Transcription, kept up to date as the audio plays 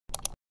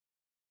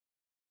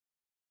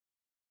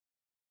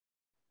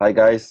Hi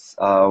guys,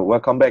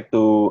 welcome back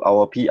to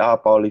our PR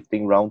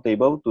Powerlifting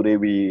Roundtable. Today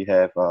we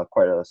have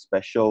quite a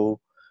special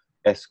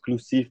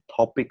exclusive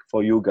topic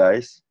for you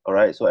guys. All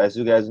right, so as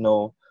you guys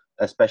know,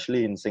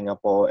 especially in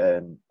Singapore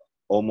and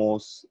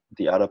almost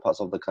the other parts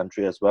of the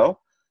country as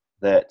well,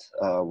 that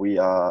we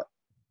are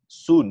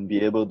soon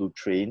be able to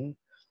train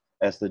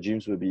as the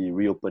gyms will be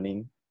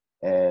reopening.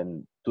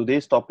 And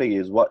today's topic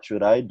is what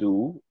should I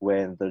do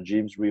when the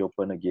gyms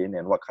reopen again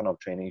and what kind of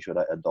training should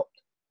I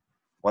adopt?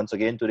 Once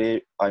again,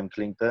 today I'm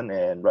Clinton,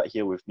 and right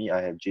here with me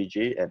I have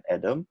JJ and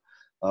Adam.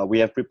 We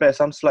have prepared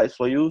some slides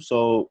for you,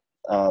 so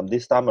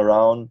this time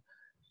around,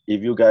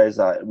 if you guys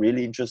are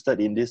really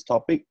interested in this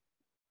topic,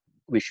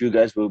 which you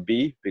guys will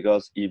be,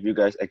 because if you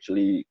guys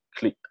actually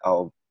click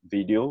our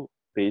video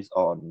based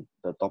on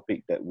the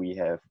topic that we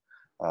have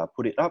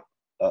put it up,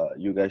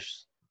 you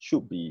guys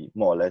should be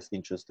more or less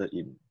interested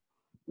in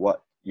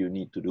what you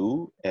need to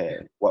do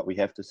and what we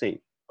have to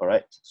say. All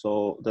right.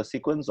 So the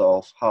sequence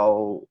of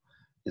how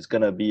it's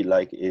gonna be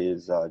like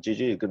is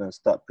JJ is gonna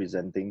start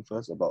presenting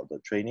first about the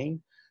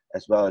training,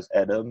 as well as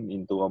Adam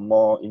into a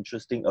more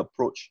interesting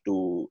approach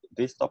to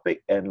this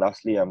topic, and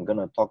lastly, I'm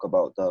gonna talk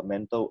about the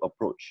mental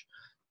approach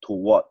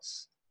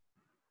towards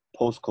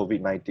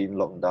post-COVID-19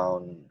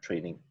 lockdown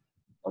training.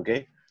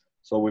 Okay,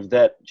 so with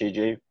that,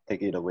 JJ,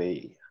 take it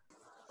away.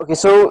 Okay,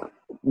 so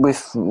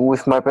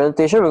with my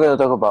presentation, we're going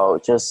to talk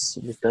about just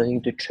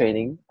returning to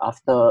training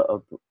after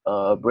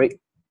a break.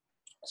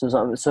 So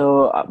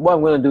what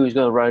I'm going to do is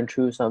going to run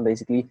through some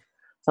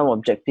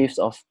objectives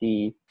of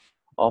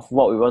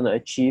what we want to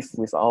achieve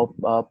with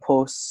our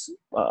post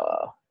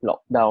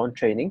lockdown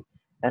training,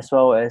 as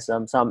well as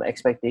some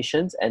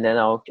expectations, and then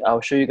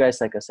I'll show you guys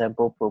like a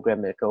sample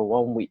program, like a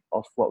 1 week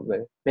of what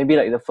we're maybe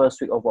like the first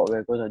week of what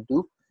we're going to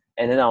do,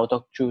 and then I'll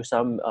talk through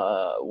some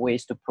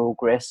ways to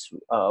progress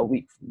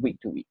week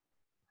to week.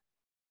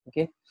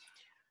 Okay.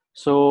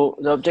 So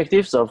the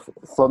objectives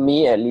for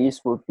me at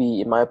least would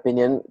be, in my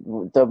opinion,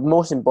 the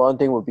most important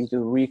thing would be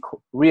to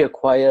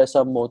reacquire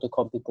some motor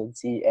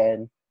competency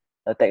and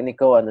a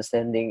technical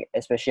understanding,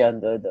 especially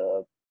under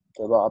the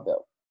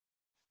barbell.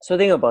 So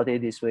think about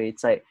it this way: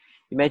 it's like,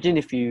 imagine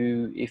if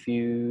you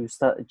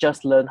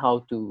just learn how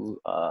to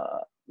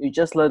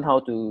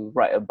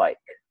ride a bike,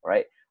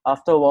 right?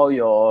 After a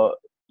while,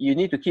 you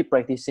need to keep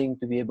practicing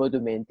to be able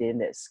to maintain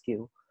that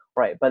skill.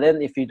 Right, but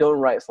then if you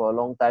don't ride for a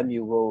long time,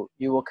 you will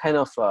kind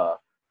of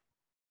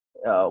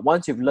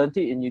once you've learned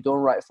it and you don't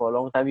ride for a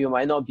long time, you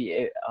might not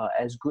be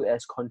as good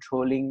as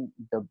controlling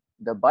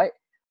the bike.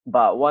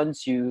 But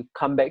once you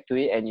come back to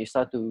it and you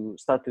start to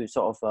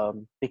sort of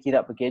pick it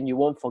up again, you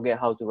won't forget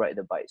how to ride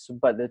the bike. So,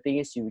 but the thing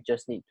is, you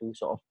just need to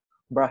sort of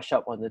brush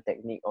up on the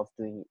technique of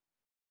doing it.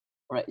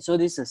 Right. So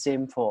this is the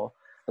same for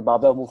the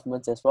barbell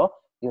movements as well.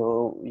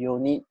 You'll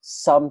need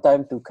some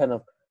time to kind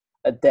of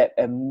adapt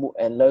and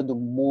learn to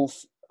move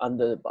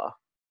under the bar.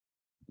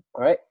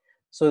 All right.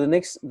 So the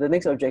next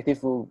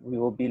objective we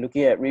will be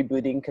looking at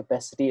rebuilding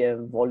capacity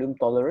and volume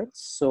tolerance.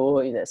 So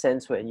in that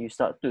sense, when you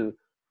start to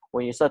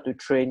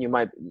train, you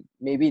might,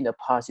 maybe in the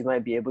past you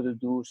might be able to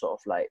do sort of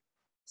like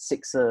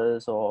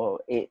 6s or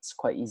 8s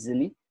quite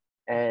easily,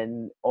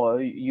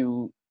 or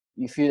you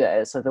feel that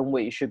at a certain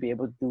weight you should be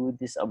able to do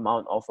this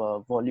amount of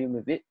volume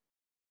with it.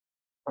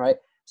 Right.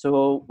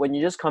 So when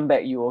you just come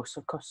back, you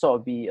also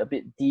sort of be a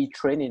bit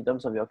detrained in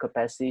terms of your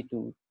capacity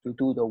to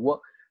do the work.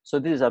 So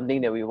this is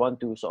something that we want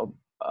to sort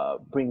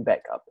of bring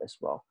back up as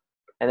well.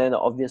 And then the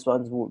obvious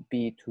ones would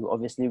be to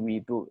obviously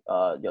rebuild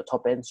your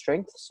top end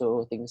strength.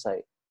 So things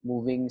like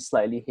moving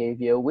slightly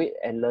heavier weight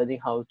and learning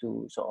how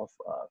to sort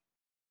of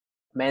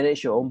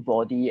manage your own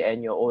body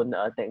and your own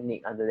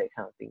technique under that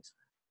kind of things,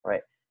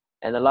 right?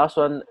 And the last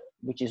one,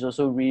 which is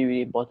also really,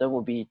 really important,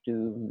 would be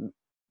to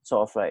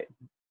sort of like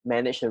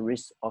manage the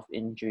risk of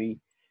injury.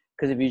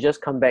 Because if you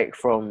just come back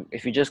from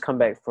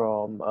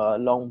a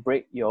long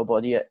break, your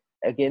body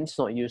again is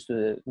not used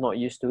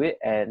to it,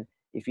 and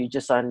if you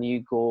just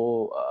suddenly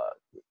go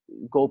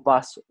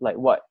past like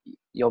what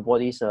your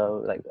body's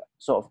like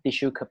sort of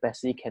tissue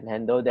capacity can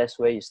handle, that's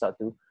where you start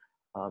to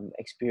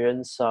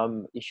experience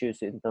some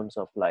issues in terms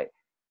of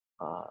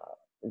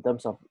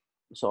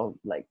sort of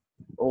like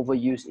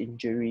overuse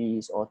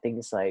injuries, or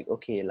things like,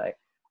 okay, like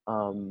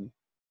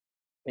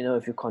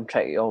if you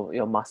contract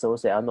your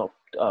muscles that are not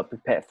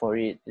prepared for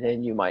it,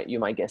 then you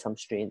might get some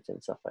strains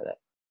and stuff like that.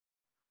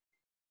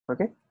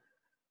 Okay.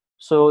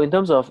 So in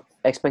terms of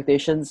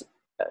expectations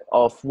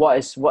of what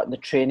the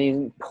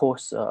training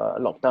post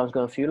lockdown is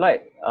going to feel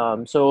like,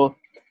 so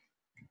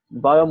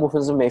barbell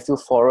movements may feel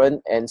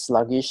foreign and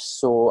sluggish,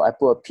 so I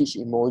put a peach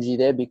emoji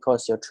there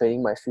because your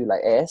training might feel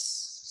like ass.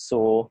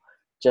 So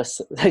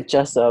just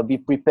be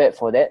prepared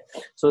for that.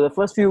 So the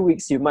first few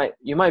weeks you might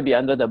be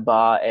under the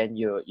bar and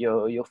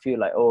you'll feel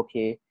like, oh,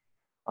 okay,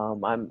 I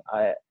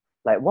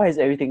like, why is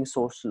everything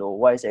so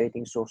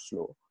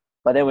slow?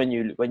 But then when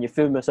you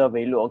film yourself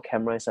and you look on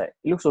camera, it's like,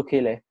 it looks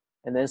okay leh.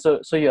 And then so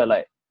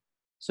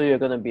you're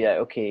gonna be like,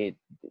 okay,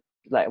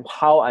 like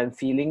how I'm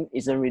feeling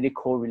isn't really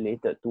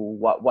correlated to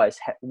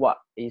what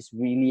is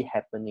really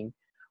happening,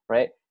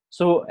 right?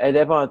 So at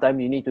that point of time,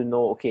 you need to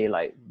know, okay,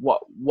 like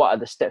what are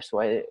the steps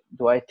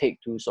do I take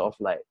to sort of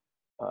like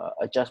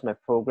adjust my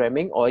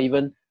programming, or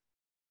even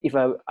if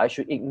I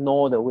should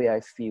ignore the way I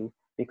feel,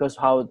 because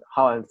how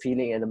I'm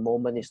feeling at the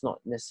moment is not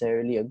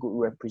necessarily a good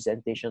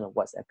representation of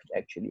what's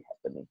actually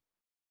happening,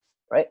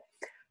 right?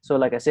 So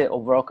like I said,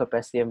 overall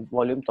capacity and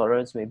volume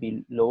tolerance may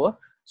be lower.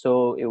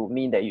 So it would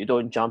mean that you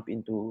don't jump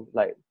into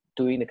like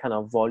doing the kind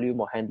of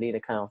volume or handling the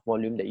kind of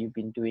volume that you've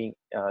been doing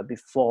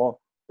before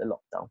the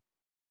lockdown,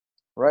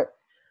 right?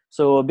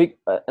 So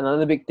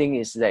another big thing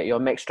is that your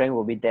max strength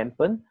will be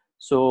dampened.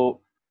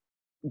 So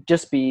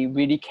just be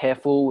really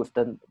careful with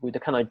the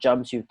kind of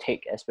jumps you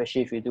take,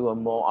 especially if you do a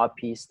more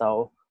RP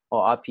style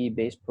or RP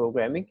based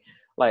programming.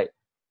 Like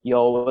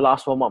your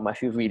last warm up might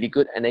feel really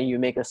good, and then you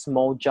make a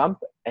small jump,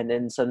 and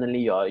then suddenly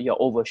you're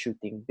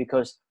overshooting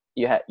because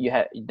you had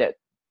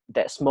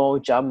that small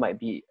jump might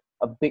be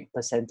a big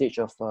percentage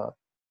of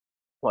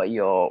what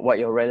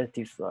your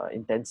relative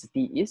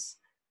intensity is,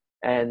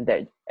 and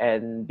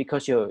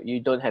because you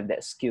don't have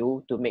that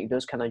skill to make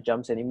those kind of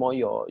jumps anymore,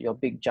 your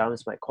big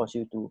jumps might cause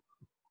you to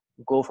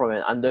go from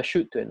an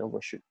undershoot to an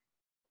overshoot.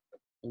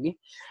 Okay,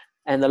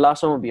 and the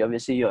last one will be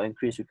obviously your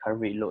increased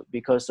recovery load,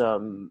 because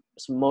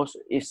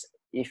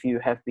if you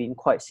have been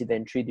quite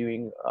sedentary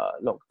during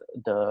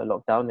the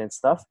lockdown and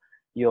stuff,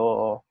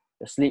 your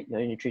sleep,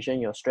 your nutrition,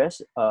 your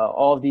stress,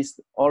 all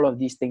of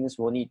these things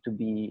will need to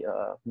be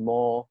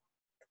more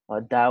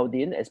dialed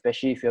in,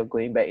 especially if you're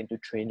going back into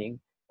training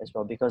as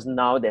well, because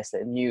now there's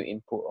a new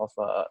input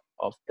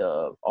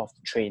of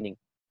training,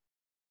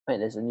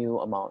 and there's a new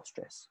amount of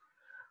stress.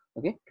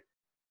 Okay,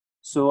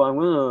 so I'm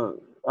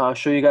gonna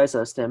show you guys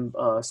a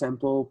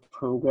sample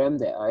program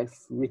that I've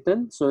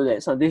written. So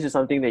this is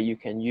something that you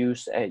can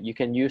use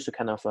to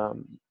kind of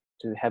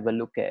to have a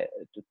look at,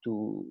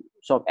 to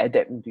sort of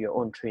adapt into your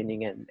own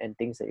training and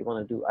things that you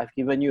want to do. I've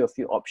given you a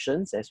few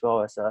options as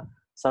well as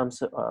some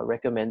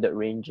recommended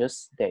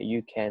ranges that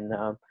you can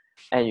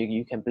and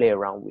you can play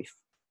around with.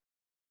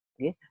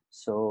 Okay,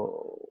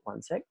 so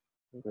one sec.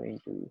 I'm going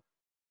to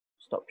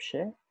stop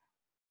share,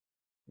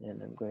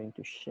 and I'm going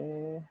to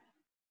share.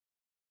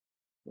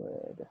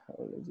 Where the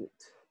hell is it?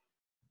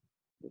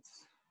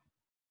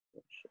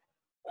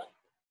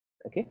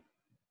 Okay,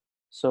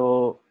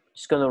 so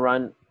just gonna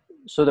run.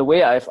 So the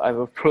way I've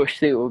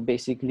approached it will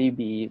basically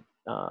be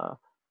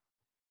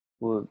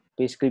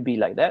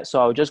like that.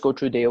 So I'll just go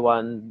through day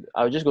one.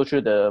 I'll just go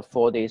through the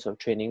 4 days of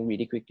training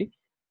really quickly.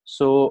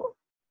 So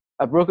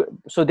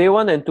So day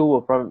 1 and 2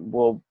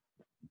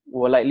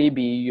 will likely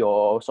be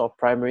your sort of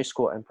primary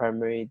squat and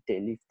primary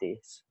deadlift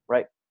days,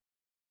 right?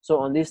 So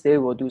on this day,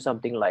 we'll do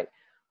something like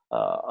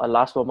a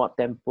last warm up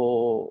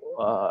tempo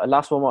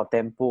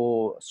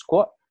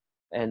squat,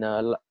 and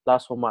a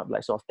last warm up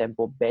like sort of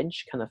tempo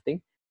bench kind of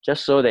thing,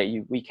 just so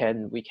that we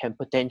can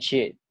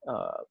potentiate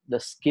the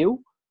skill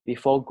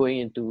before going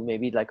into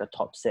maybe like a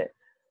top set.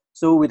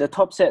 So with the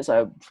top sets,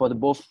 for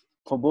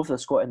both the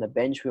squat and the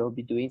bench, we'll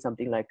be doing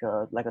something like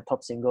a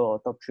top single or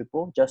top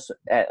triple, just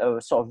at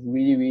a sort of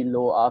really, really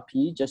low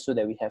RP, just so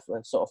that we have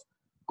a sort of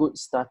good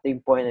starting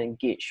point and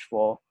gauge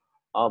for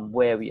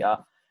where we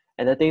are.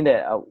 And the thing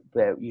that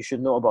you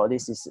should know about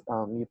this is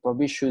you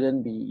probably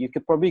shouldn't be. You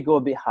could probably go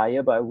a bit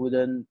higher, but I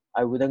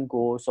wouldn't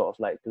go sort of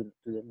like to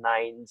the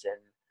nines and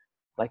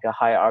like a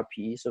high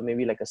RP. So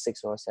maybe like a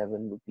 6 or a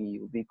 7 would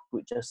be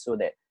good, just so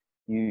that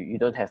you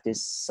don't have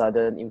this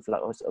sudden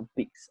influx, a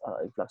big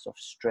influx of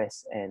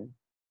stress,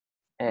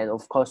 and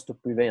of course to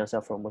prevent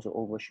yourself from also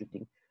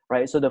overshooting,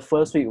 right? So the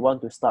first week you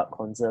want to start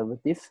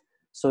conservative,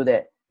 so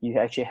that you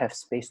actually have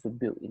space to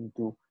build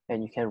into,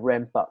 and you can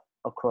ramp up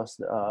across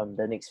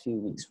the next few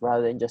weeks,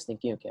 rather than just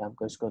thinking, okay, I'm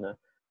just gonna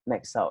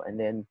max out and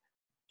then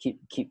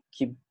keep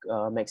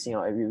maxing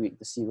out every week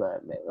to see where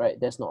I'm at, right?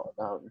 That's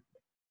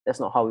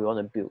not how we want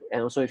to build.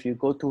 And also, if you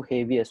go too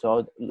heavy as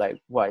well, like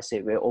what I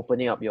said, we're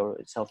opening up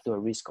yourself to a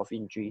risk of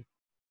injury,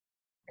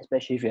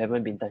 especially if you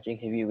haven't been touching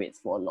heavy weights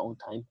for a long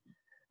time,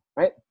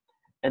 right?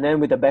 And then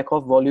with the back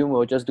off volume,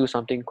 we'll just do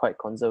something quite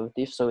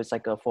conservative. So it's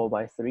like a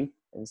 4x3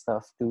 and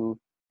stuff to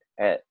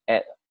add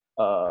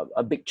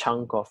a big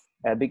chunk of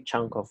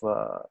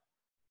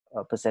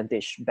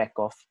percentage back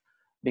off,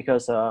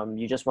 because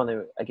you just want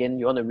to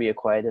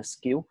reacquire the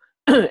skill.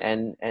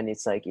 and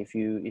it's like if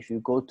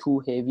you go too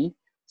heavy,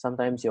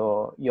 sometimes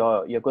you're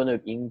going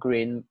to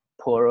ingrain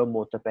poorer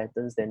motor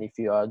patterns than if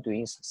you are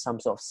doing some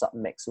sort of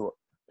sub-max work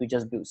to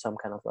just build some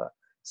kind of a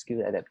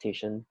skill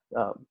adaptation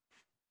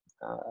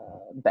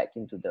back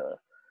into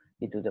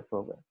the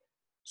program.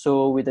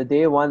 So with the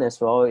day 1 as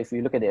well, if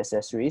you look at the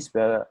accessories,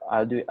 where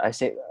I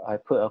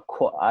put a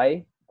quad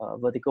I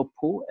vertical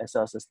pull as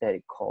well as a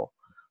static core.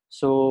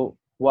 So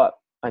what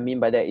I mean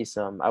by that is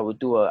I would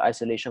do a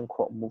isolation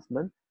quad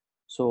movement.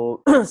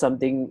 So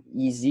something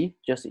easy,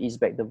 just to ease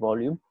back the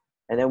volume.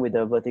 And then with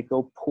the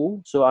vertical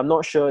pull, so I'm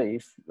not sure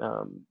if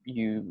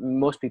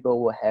most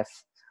people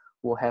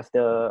will have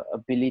the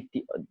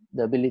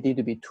ability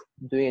to be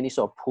doing any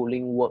sort of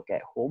pulling work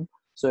at home.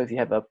 So if you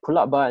have a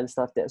pull-up bar and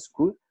stuff, that's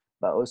good.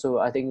 But also,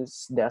 I think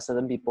there are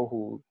certain people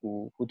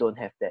who don't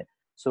have that.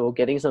 So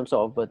getting some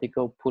sort of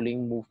vertical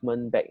pulling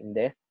movement back in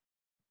there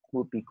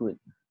would be good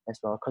as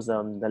well, because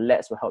the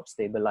lats will help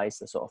stabilize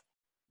the sort of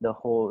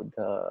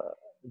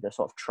the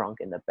sort of trunk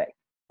and the back,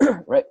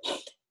 right?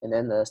 And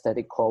then the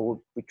static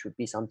core which would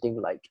be something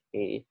like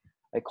a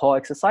core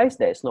exercise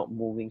that is not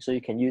moving. So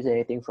you can use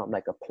anything from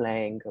like a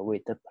plank, a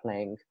weighted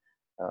plank,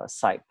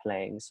 side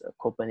planks,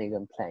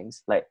 Copenhagen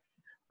planks. Like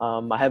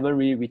I haven't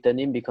really written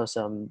in because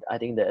I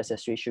think the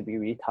accessory should be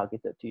really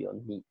targeted to your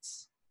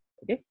needs.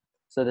 Okay,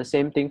 so the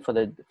same thing for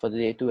the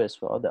day 2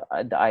 as well.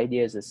 The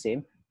idea is the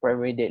same.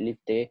 Primary deadlift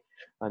day,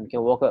 you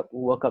can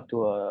work up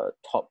to a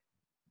top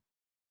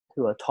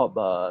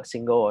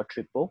single or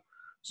triple.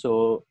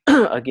 So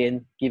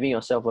again, giving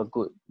yourself a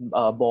good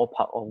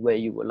ballpark on where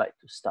you would like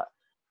to start,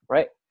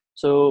 right?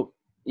 So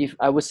if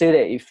I would say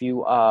that if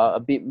you are a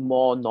bit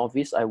more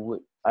novice, I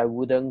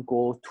wouldn't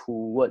go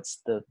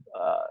towards the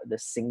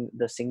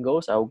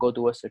singles. I will go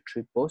towards the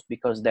triples,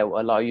 because that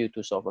will allow you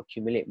to sort of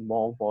accumulate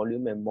more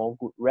volume and more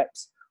good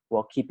reps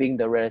while keeping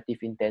the relative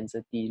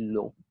intensity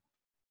low.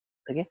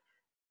 Okay,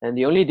 and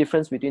the only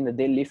difference between the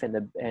deadlift and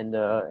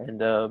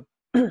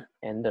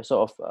the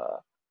sort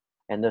of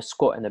and the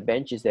squat and the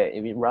bench is that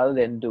rather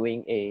than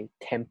doing a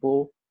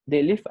tempo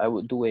deadlift, I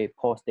would do a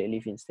pause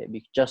deadlift instead,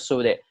 just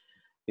so that,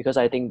 because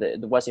I think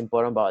that what's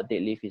important about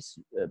deadlift is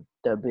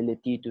the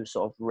ability to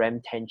sort of ram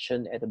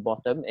tension at the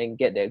bottom and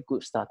get that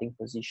good starting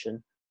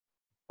position.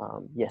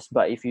 Yes,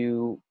 but if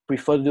you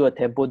prefer to do a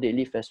tempo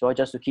deadlift as well,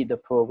 just to keep the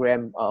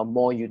program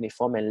more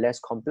uniform and less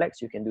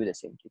complex, you can do the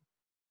same thing.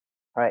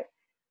 All right.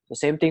 So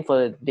same thing for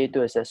the day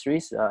 2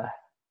 accessories,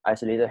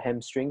 isolated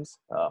hamstrings,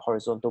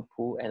 horizontal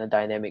pull, and a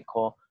dynamic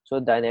core. So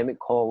dynamic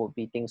core would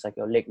be things like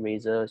your leg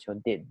raisers, your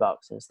dead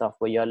bugs and stuff,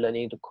 where you're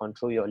learning to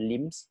control your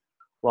limbs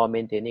while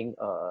maintaining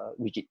a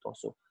rigid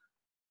torso.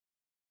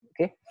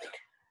 Okay.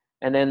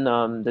 And then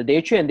the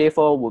day 3 and day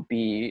 4 would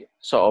be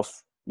sort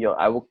of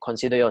I would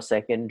consider your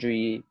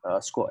secondary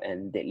squat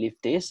and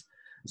deadlift days.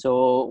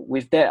 So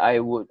with that,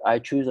 I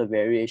choose a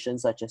variation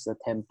such as a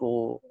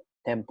tempo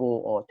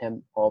or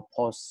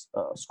pause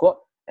squat,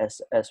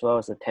 as well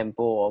as a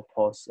tempo or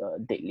pause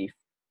deadlift,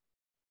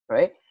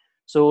 right?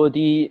 So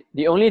the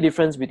only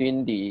difference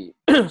between the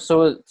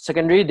so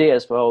secondary day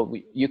as well,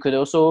 you could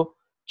also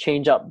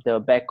change up the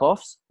back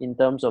offs in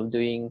terms of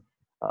doing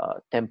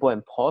tempo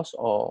and pause,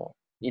 or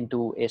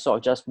into a sort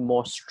of just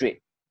more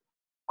straight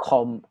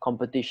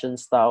competition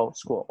style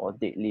squat or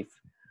deadlift,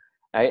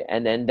 right?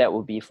 And then that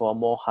would be for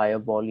more higher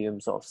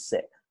volumes of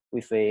set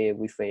with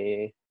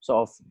a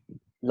sort of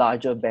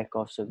larger back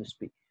off, so to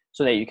speak,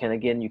 so that you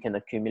can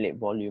accumulate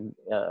volume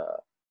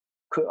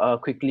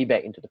quickly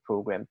back into the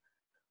program.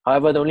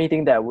 However, the only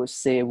thing that I would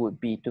say would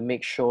be to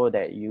make sure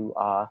that you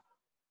are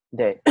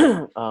that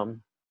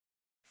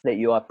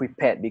you are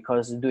prepared,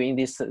 because doing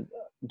the sort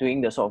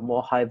of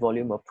more high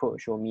volume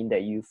approach will mean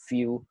that you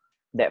feel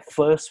that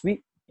first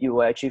week you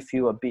will actually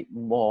feel a bit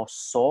more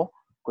sore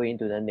going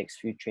into the next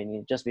few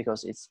training, just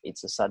because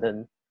it's a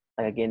sudden,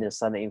 like again, a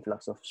sudden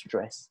influx of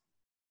stress.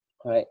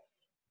 All right.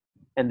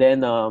 And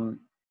then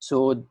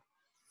so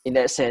in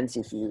that sense,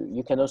 if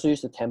you can also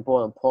use the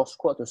tempo and pause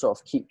squat to sort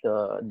of keep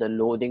the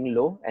loading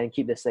low and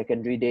keep the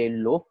secondary day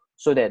low,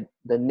 so that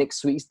the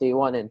next week's day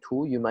 1 and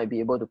 2 you might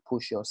be able to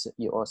push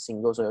your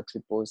singles or your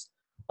triples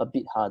a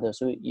bit harder.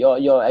 So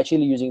you're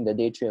actually using the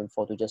day 3 and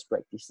 4 to just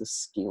practice the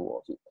skill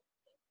of it.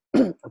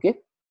 Okay,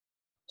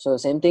 so the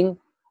same thing,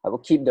 I will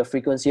keep the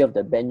frequency of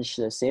the bench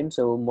the same.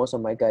 So most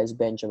of my guys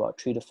bench about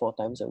 3 to 4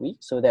 times a week.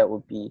 So that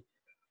would be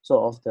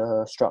sort of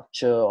the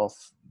structure of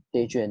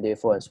day 3 and day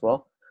 4 as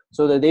well.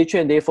 So the day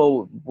 3 and day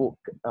 4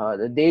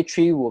 the day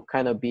 3 will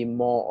kind of be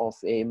more of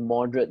a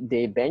moderate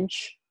day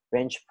bench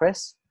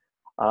press.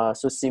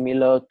 So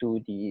similar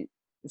to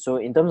so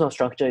in terms of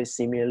structure, it's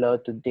similar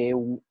to day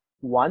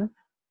 1,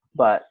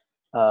 but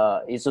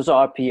it's also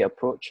RP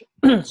approach.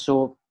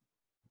 So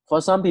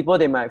for some people,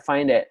 they might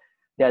find that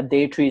their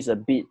day 3 is a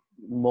bit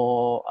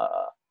more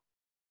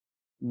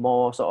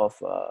sort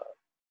of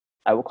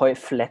I would call it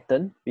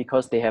flattened,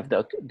 because they have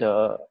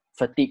the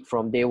fatigue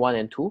from day 1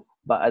 and 2.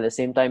 But at the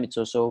same time, it's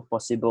also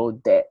possible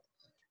that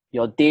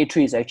your day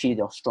 3 is actually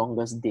your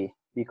strongest day,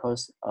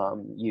 because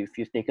if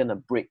you've taken a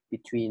break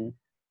between,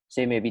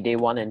 say, maybe day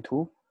 1 and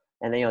 2,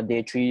 and then your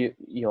day 3,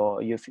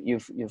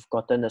 you've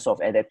gotten the sort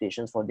of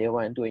adaptations for day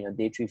 1 and 2, and your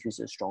day 3 feels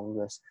the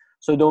strongest.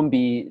 So don't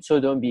feel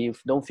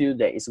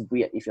that it's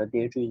weird if your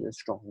day 3 is the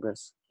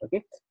strongest.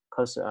 Okay,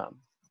 because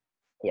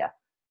yeah.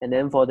 And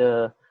then for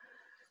the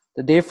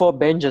day 4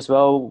 bench as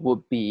well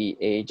would be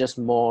a just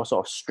more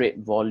sort of straight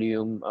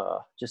volume,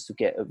 just to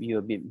get you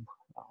a bit,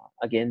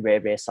 again,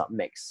 very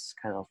sub-max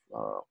kind of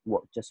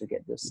work, just to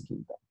get the skill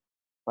back,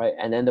 right?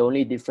 And then the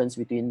only difference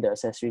between the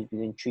accessories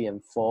between 3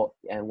 and 4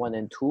 and 1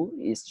 and 2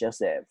 is just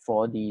that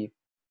for day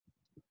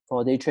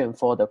 3 and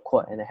 4, the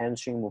quad and the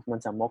hamstring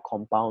movements are more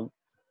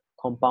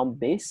compound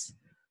based.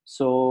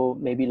 So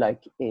maybe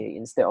like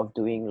instead of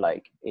doing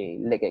like a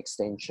leg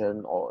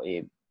extension or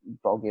a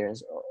Bulgarian,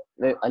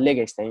 a leg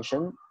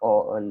extension,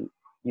 or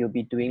you'll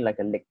be doing like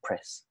a leg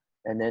press,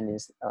 and then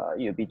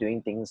you'll be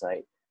doing things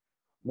like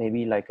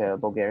maybe like a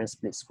Bulgarian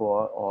split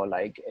squat or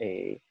like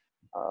a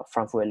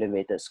front foot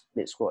elevated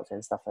split squats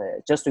and stuff like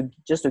that,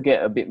 just to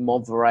get a bit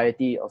more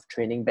variety of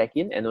training back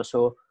in. And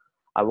also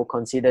I will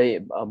consider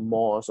it a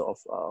more sort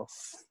of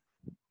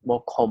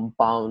more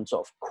compound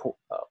sort of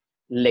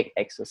leg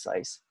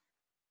exercise.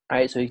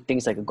 Right, so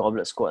things like a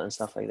goblet squat and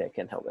stuff like that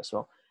can help as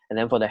well. And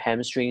then for the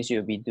hamstrings,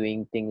 you'll be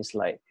doing things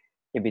like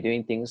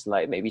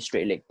maybe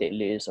straight leg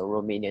deadlifts or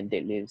Romanian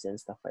deadlifts and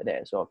stuff like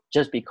that as well.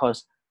 Just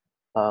because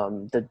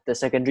the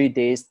secondary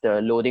days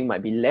the loading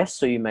might be less,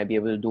 so you might be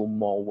able to do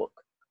more work,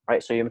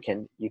 right? So you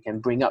can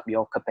bring up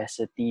your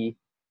capacity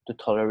to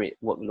tolerate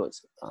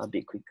workloads a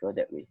bit quicker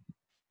that way.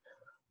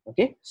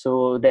 Okay,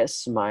 so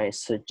that's my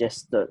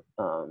suggested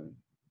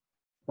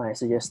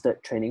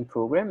training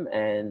program.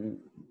 And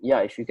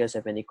yeah, if you guys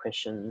have any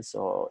questions,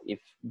 or if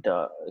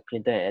the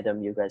Clinton and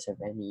Adam, you guys have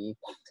any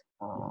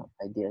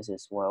ideas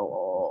as well,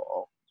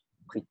 or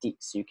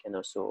critiques, you can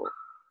also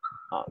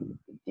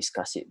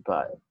discuss it.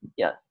 But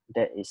yeah,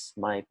 that is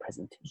my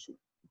presentation.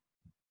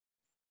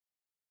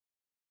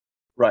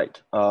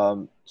 Right.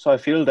 So I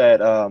feel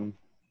that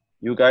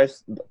you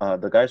guys,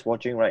 the guys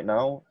watching right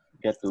now,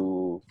 get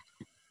to,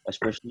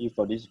 especially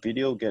for this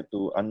video, get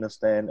to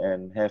understand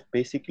and have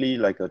basically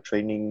like a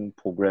training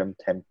program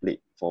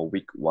template for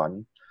week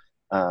 1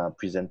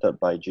 presented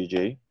by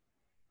JJ.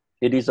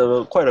 It is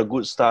quite a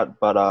good start,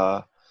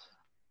 but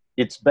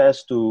it's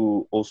best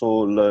to also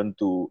learn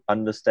to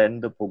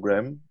understand the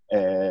program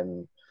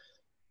and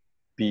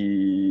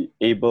be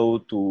able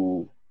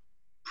to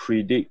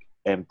predict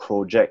and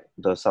project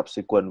the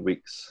subsequent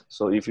weeks.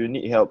 So if you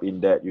need help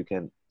in that, you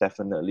can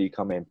definitely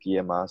come and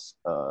PM us,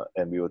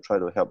 and we will try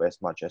to help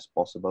as much as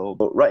possible.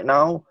 But right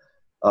now,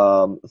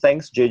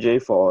 thanks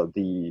JJ for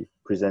the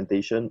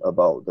presentation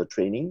about the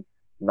training.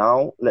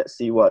 Now let's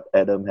see what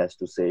Adam has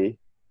to say.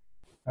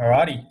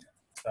 Alrighty,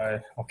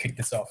 so I'll kick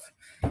this off.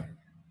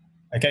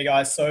 Okay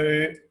guys,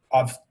 so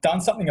I've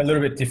done something a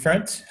little bit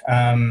different.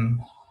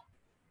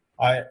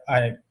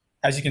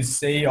 As you can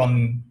see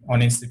on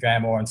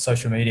Instagram or on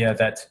social media,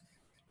 that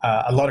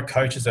a lot of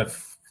coaches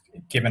have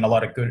given a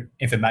lot of good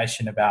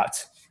information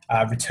about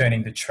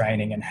returning to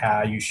training and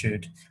how you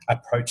should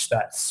approach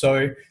that.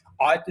 So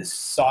I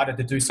decided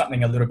to do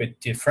something a little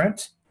bit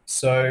different.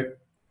 So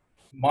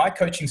my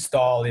coaching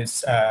style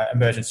is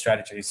emergent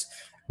strategies,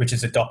 which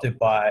is adopted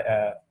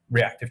by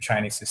reactive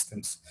training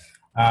systems.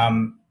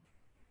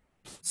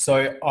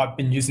 So I've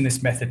been using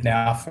this method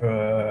now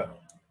for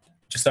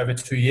just over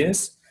 2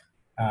 years.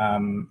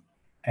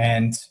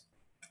 And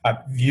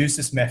I've used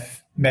this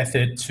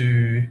method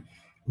to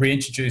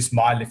reintroduce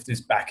my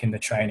lifters back in the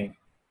training.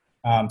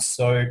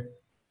 The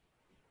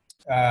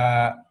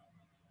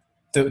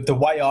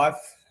way I've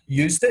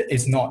used it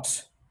is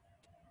the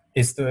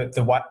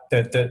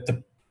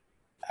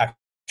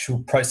actual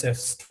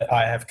process that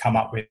I have come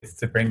up with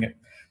to bring it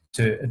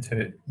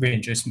to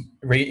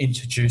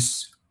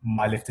reintroduce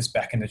my lifters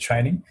back in the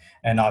training,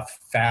 and I've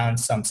found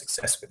some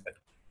success with it.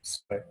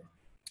 So,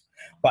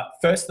 but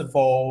first of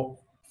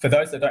all, for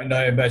those that don't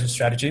know emergent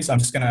strategies, I'm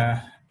just going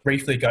to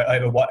briefly go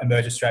over what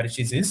emergent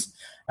strategies is,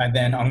 and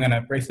then I'm going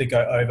to briefly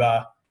go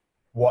over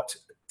what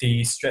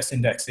the stress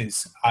index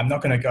is. I'm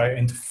not going to go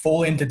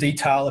into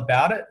detail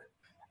about it.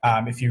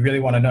 If you really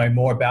want to know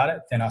more about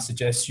it, then I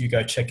suggest you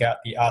go check out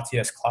the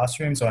RTS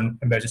classrooms on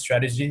emergent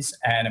strategies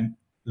and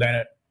learn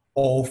it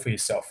all for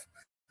yourself.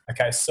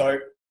 Okay, so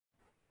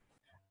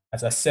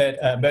as I said,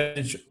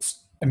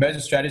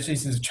 emergent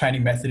strategies is a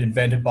training method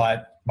invented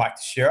by Mike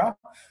Teixeira,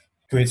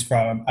 who is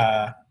from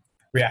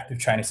Reactive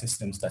Training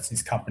Systems. That's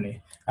his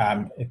company.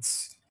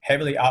 It's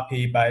heavily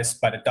RPE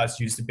based, but it does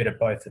use a bit of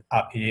both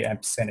RPE and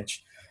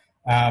percentage.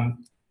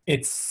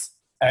 It's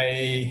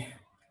a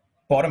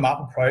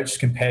bottom-up approach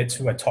compared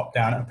to a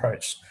top-down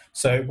approach.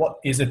 So what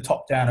is a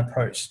top-down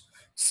approach?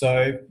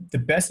 So the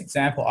best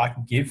example I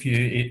can give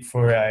you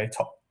for a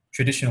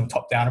traditional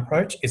top-down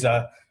approach is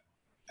a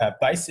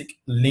basic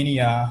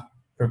linear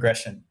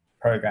progression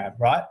program,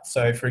 right?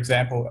 So for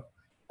example,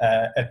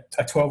 a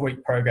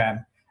 12-week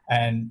program,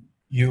 and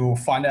you'll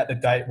find out the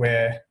date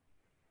where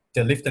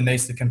the lifter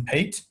needs to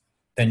compete.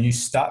 Then you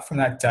start from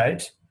that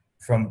date,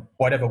 from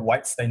whatever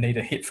weights they need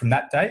to hit from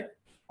that date,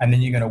 and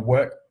then you're going to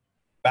work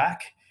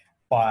back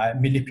by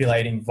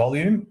manipulating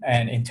volume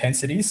and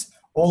intensities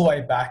all the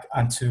way back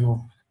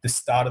until the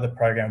start of the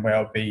program, where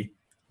it'll be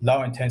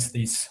low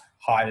intensities,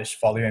 highish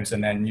volumes,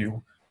 and then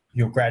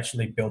you'll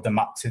gradually build them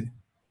up to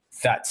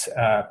that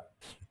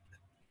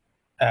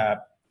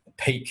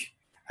peak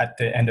at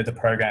the end of the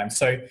program.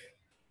 So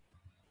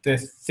the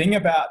thing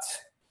about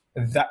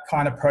that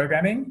kind of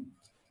programming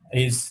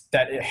is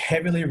that it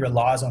heavily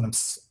relies on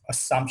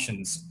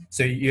assumptions.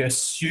 So you're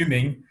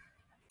assuming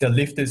the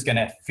lifter's going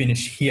to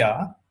finish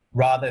here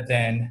rather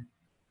than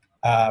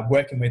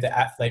working with the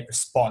athlete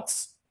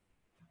response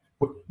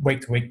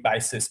week to week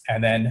basis,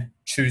 and then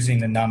choosing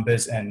the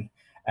numbers and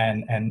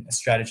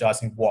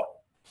strategizing what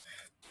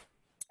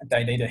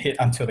they need to hit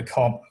until the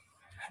comp.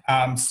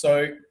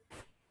 So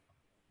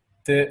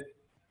the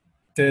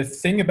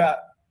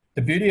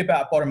beauty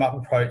about bottom up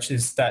approach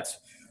is that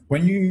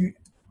when you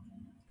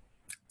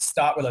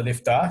start with a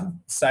lifter,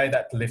 say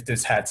that the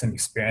lifter's had some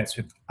experience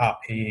with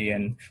RP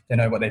and they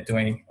know what they're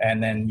doing,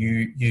 and then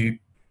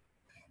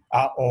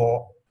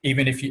or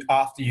even if you,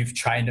 after you've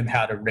trained them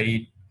how to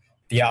read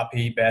the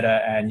RP better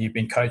and you've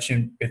been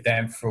coaching with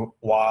them for a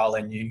while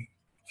and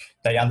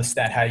they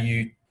understand how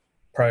you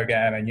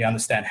program and you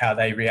understand how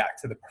they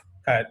react to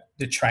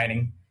the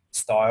training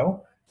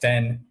style,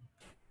 then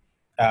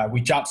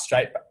we jump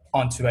straight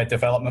onto a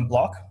development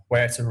block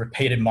where it's a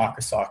repeated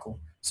microcycle.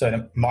 So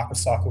the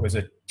microcycle is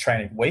a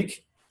training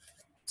week.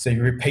 So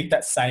you repeat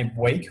that same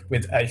week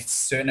with a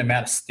certain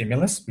amount of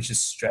stimulus, which is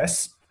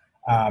stress,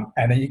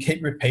 and then you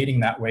keep repeating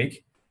that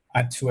week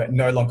until it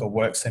no longer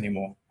works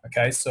anymore.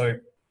 Okay, so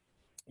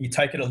you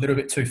take it a little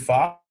bit too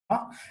far,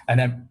 and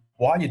then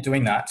while you're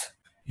doing that,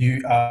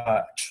 you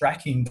are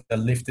tracking the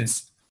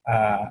lifter's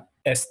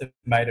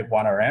estimated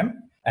 1RM,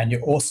 and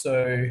you're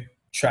also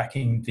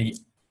tracking the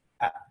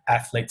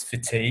athlete's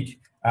fatigue,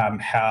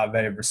 how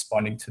they're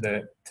responding to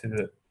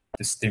the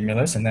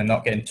stimulus, and they're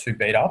not getting too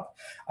beat up.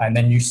 And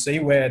then you see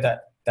where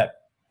that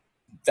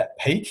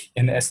peak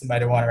in the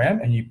estimated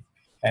 1RM,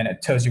 and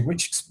it tells you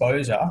which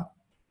exposure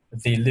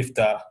the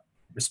lifter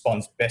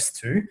responds best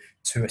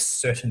to a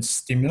certain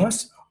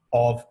stimulus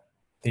of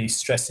the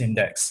stress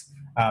index.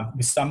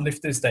 With some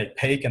lifters, they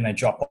peak and they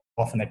drop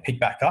off and they pick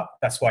back up.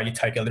 That's why you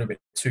take it a little bit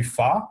too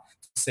far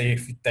to see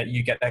if that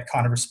you get that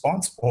kind of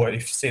response, or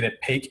if you see their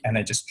peak and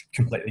they just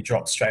completely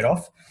drop straight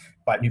off.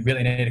 But you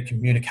really need to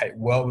communicate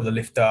well with the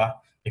lifter.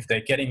 If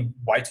they're getting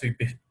way too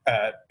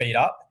beat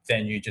up,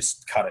 then you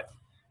just cut it.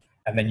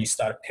 And then you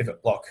start a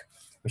pivot block,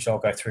 which I'll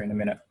go through in a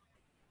minute.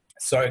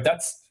 So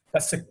that's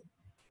a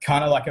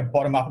kind of like a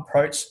bottom-up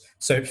approach.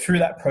 So through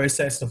that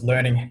process of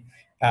learning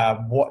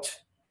what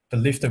the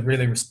lifter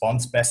really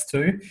responds best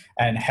to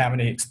and how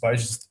many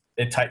exposures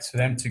it takes for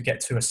them to get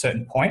to a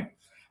certain point,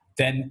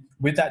 then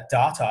with that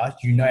data,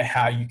 you know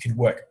how you can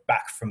work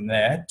back from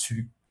there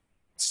to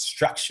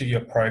structure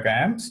your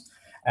programs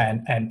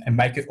and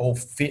make it all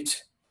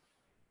fit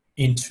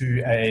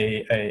into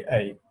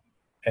a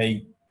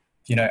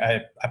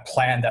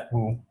plan that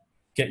will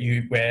get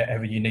you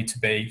wherever you need to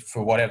be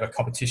for whatever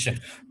competition.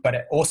 But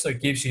it also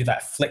gives you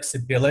that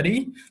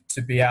flexibility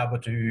to be able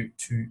to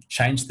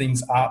change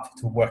things up,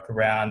 to work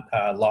around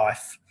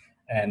life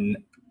and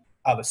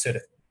other sort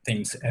of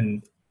things.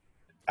 And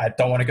I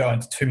don't want to go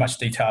into too much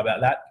detail about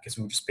that because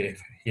we'll just be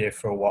here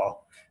for a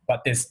while.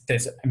 But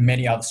there's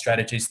many other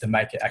strategies to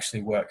make it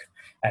actually work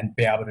and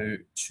be able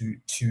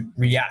to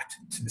react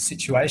to the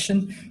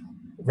situation,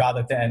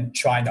 rather than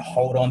trying to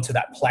hold on to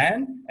that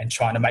plan and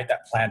trying to make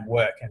that plan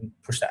work and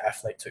push that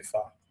athlete too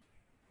far.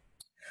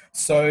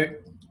 So,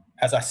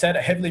 as I said,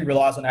 it heavily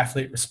relies on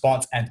athlete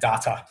response and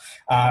data,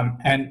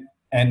 and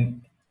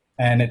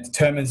it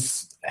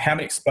determines how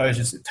many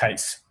exposures it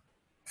takes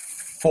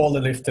for the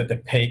lifter to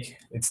peak.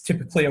 It's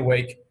typically a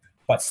week,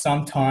 but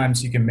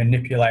sometimes you can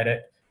manipulate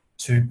it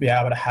to be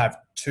able to have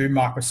 2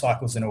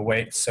 microcycles in a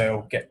week, so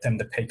it'll get them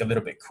to peak a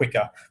little bit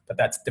quicker, but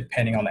that's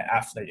depending on the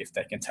athlete if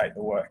they can take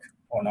the work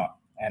or not.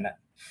 And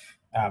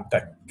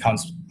that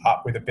comes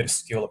up with a bit of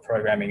skill of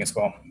programming as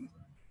well.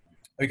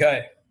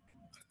 Okay,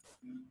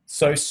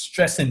 so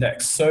stress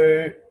index.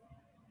 So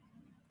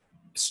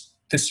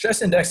the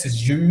stress index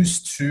is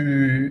used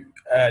to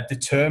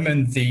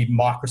determine the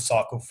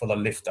microcycle for the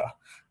lifter.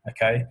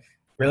 Okay,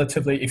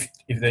 relatively,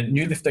 if the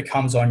new lifter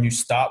comes on, you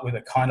start with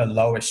a kind of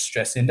lowest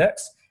stress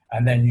index,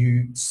 and then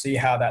you see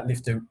how that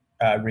lifter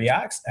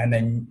reacts, and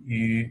then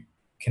you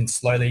can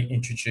slowly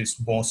introduce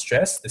more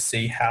stress to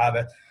see how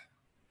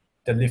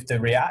the lifter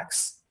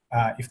reacts,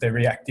 if they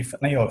react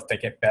differently or if they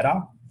get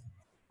better,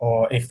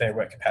 or if their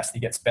work capacity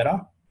gets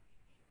better,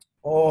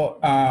 or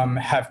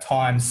have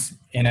times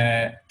in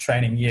a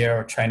training year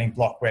or training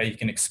block where you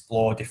can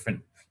explore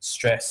different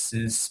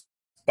stresses,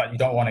 but you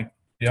don't want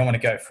to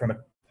go from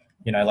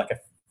like a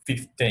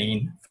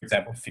 15, for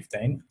example,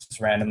 15, just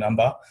a random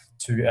number,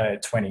 to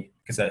 20,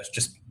 because that's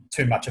just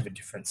too much of a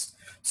difference.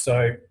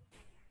 So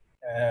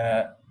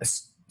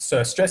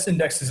a stress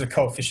index is a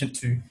coefficient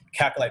to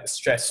calculate the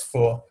stress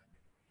for,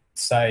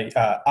 say,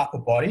 upper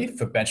body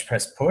for bench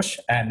press push,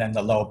 and then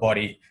the lower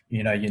body,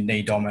 your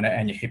knee dominant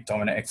and your hip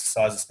dominant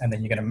exercises, and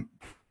then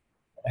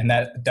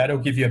that'll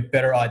give you a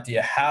better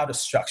idea how to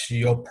structure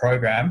your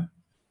program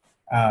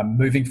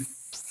moving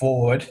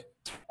forward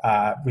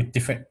with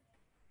different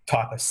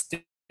type of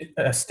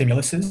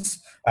stimuluses,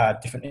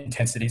 different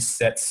intensities,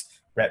 sets,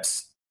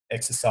 reps,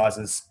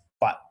 exercises,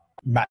 but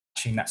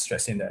matching that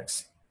stress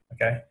index.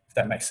 Okay, if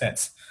that makes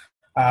sense.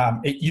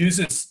 It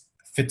uses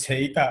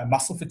fatigue,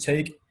 muscle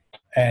fatigue,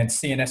 and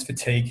CNS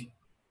fatigue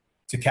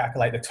to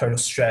calculate the total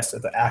stress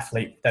of the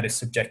athlete that is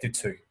subjected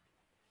to.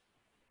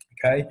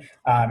 Okay.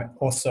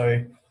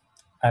 Also,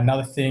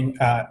 another thing,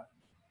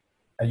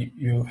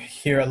 you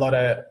hear a lot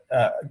of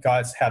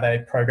guys how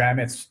they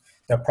program.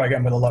 They'll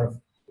program with a lot of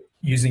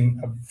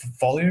using a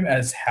volume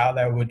as how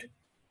they would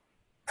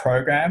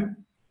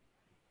program.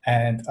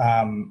 And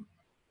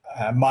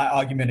my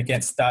argument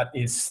against that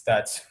is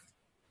that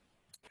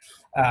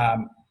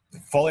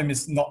volume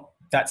is not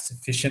that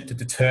sufficient to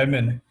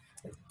determine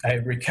a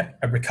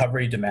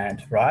recovery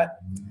demand, right?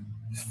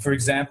 For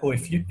example,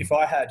 if you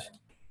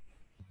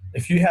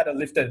had a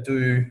lifter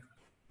do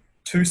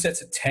 2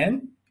 sets of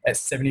 10 at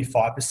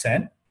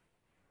 75%,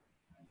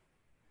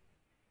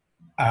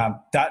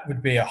 that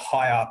would be a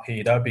high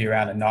RP. That would be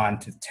around a 9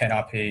 to 10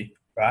 RP,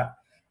 right?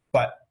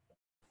 But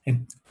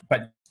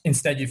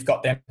instead, you've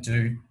got them to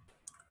do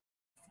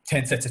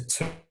 10 sets of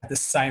 2 at the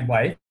same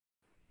weight.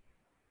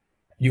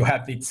 You'll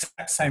have the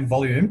exact same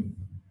volume,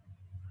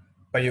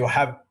 but you'll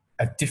have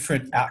a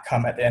different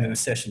outcome at the end of the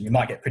session. You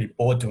might get pretty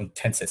bored doing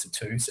 10 sets of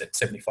 2s at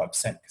 75%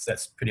 because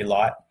that's pretty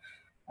light.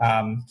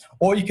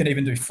 Or you can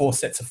even do 4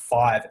 sets of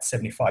 5 at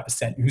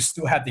 75%. You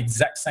still have the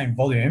exact same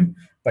volume,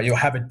 but you'll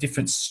have a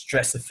different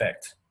stress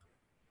effect.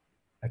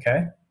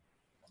 Okay?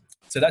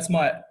 So that's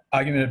my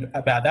argument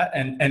about that.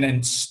 And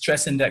then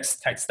stress index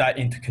takes that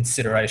into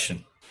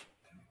consideration.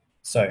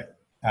 So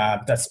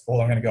that's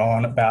all I'm going to go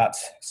on about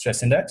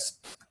stress index.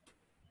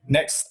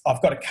 Next,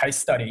 I've got a case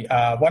study.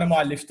 One of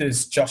my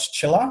lifters, Josh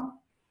Chiller,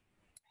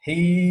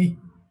 he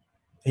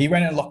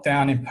went in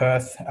lockdown in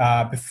Perth.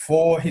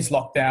 Before his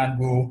lockdown,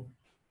 we were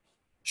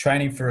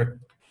training for a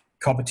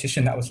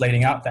competition that was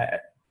leading up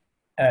that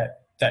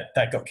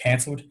got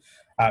cancelled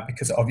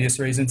because of obvious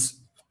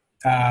reasons.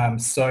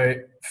 So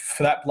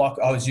for that block,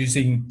 I was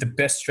using the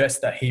best stress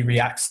that he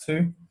reacts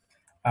to.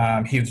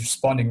 He was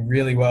responding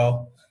really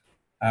well.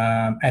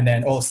 And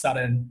then all of a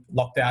sudden,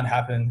 lockdown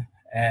happened,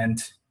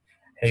 and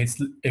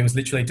he was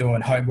literally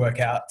doing home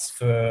workouts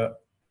for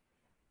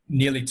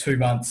nearly 2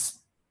 months.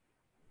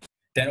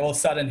 Then all of a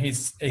sudden,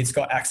 he's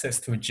got access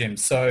to a gym.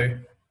 So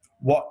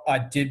what I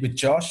did with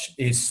Josh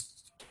is,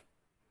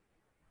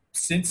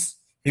 since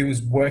he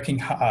was working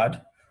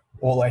hard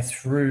all the way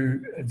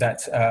through that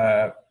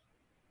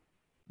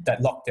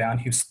lockdown,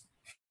 he was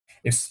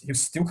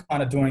still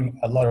kind of doing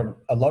a lot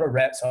of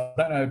reps. I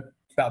don't know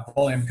about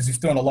volume because he was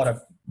doing a lot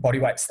of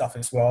bodyweight stuff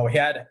as well. He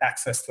had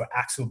access to an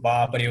axle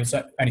bar, but he was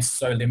only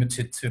so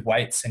limited to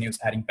weights, and he was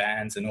adding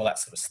bands and all that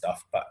sort of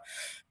stuff. But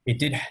he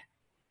did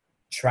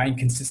train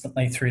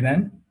consistently through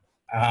then.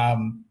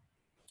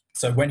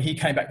 So when he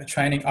came back to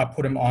training, I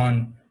put him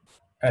on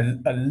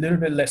a little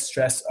bit less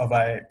stress of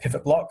a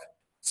pivot block.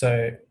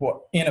 So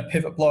in a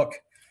pivot block,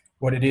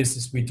 what it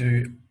is we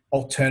do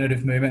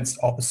alternative movements,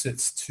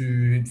 opposites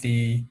to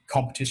the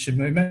competition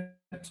movement.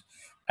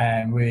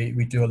 And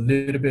we do a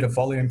little bit of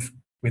volume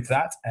with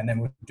that, and then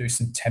we'll do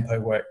some tempo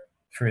work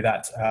through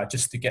that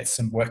just to get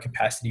some work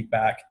capacity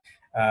back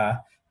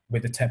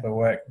with the tempo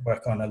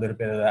work on a little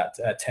bit of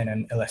that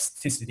tendon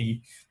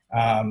elasticity,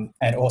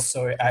 and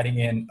also adding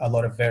in a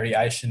lot of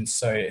variation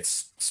so it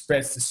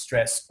spreads the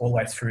stress all the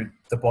way through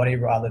the body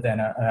rather than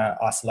an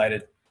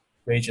isolated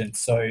region.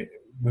 So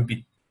we'll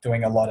be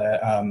doing a lot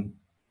of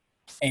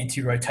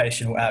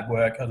anti-rotational ab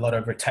work, a lot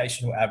of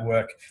rotational ab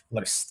work, a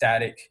lot of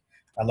static,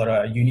 a lot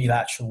of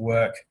unilateral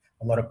work,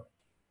 a lot of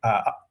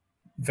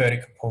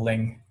vertical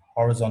pulling,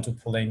 horizontal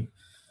pulling,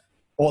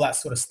 all that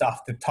sort of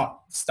stuff,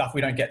 stuff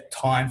we don't get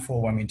time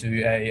for when we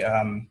do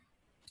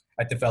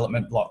a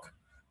development block.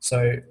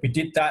 So we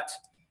did that,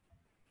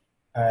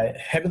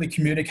 heavily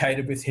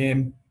communicated with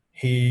him.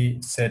 He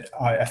said,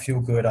 I feel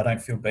good, I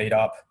don't feel beat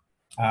up.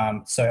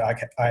 So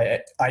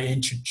I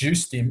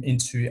introduced him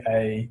into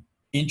a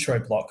intro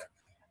block.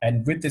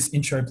 And with this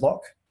intro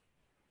block,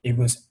 it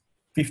was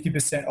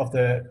 50% of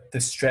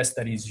the stress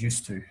that he's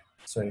used to.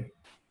 So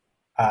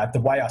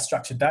the way I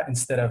structured that,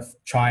 instead of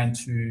trying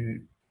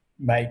to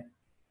make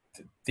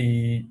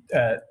the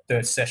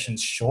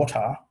sessions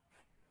shorter,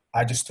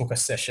 I just took a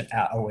session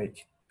out a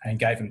week and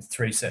gave him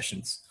 3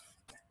 sessions.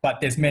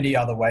 But there's many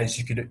other ways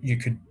you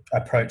could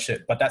approach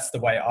it, but that's the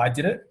way I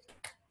did it.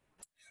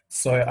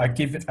 So I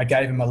gave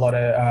him a lot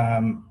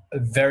of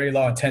very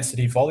low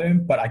intensity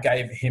volume, but I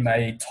gave him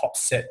a top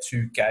set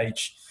to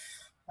gauge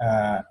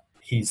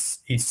his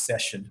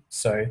session.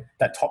 So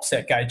that top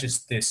set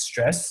gauges the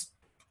stress,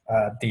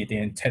 the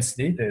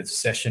intensity the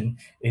session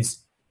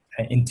is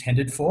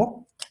intended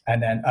for,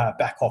 and then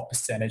back off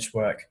percentage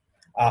work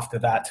after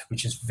that,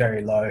 which is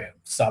very low,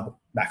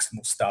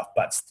 sub-maximal stuff,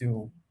 but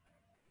still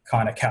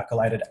kind of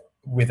calculated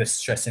with a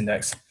stress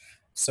index.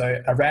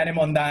 So I ran him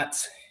on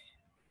that.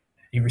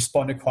 He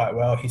responded quite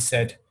well. He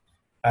said,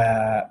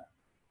 yeah,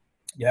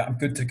 I'm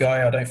good to go.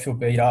 I don't feel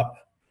beat up.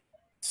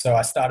 So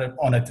I started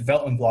on a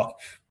development block,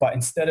 but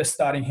instead of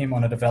starting him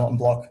on a development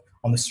block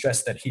on the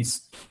stress that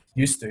he's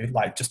used to,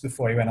 like just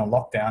before he went on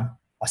lockdown,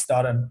 I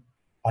started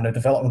on a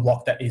development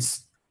block that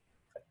is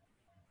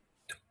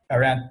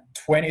around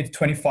 20 to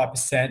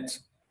 25%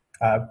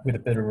 with a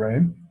bit of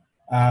room,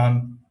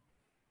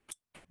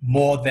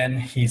 more than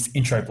his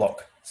intro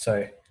block.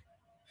 So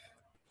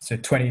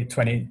 20,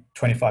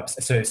 25%,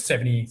 so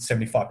 70,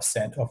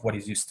 75% of what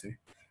he's used to.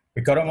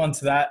 We got him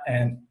onto that,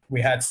 and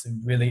we had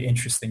some really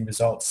interesting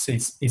results.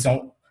 He's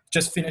on,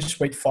 just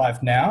finished week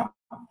 5 now,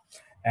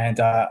 and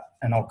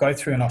I'll go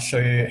through and I'll show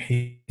you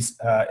his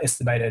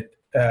estimated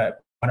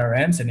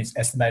 1RMs and his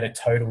estimated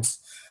totals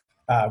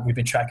we've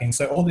been tracking.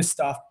 So all this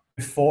stuff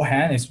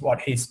beforehand is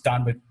what he's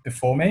done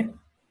before me.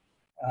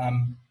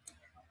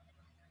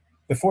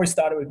 before he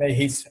started with me,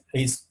 he's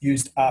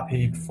used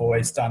RP before.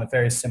 He's done a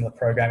very similar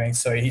programming,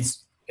 so he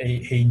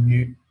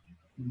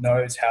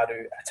knows how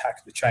to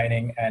attack the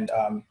training, and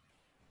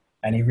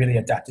he really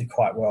adapted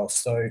quite well.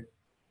 So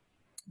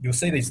you'll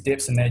see these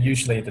dips, and they're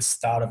usually at the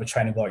start of a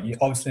training block. You're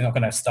obviously not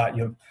going to start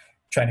your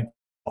training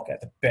block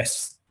at the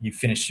best you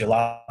finish your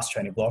last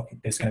training block.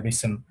 There's going to be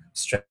some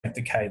strength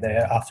decay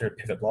there after a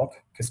pivot block,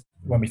 because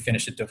when we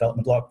finish a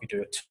development block, we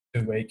do a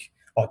 2-week,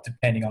 or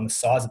depending on the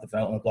size of the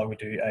development block, we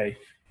do a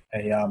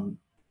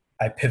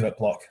pivot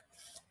block.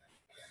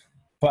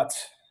 But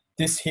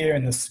this here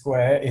in the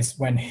square is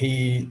when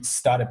he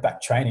started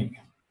back training.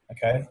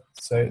 Okay,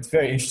 so it's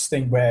very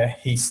interesting where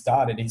he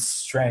started his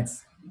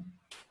strength.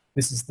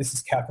 This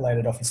is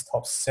calculated off his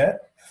top set,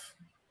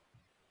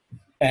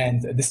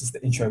 and this is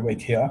the intro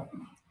week here.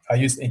 I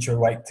used the intro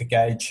week to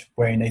gauge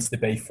where he needs to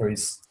be for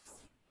his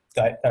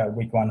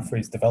week 1 for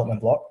his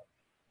development block,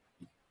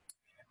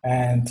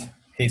 and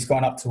he's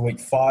gone up to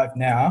week 5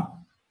 now.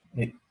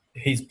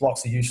 His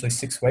blocks are usually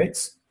 6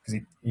 weeks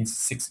because he's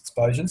 6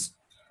 exposures,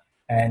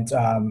 and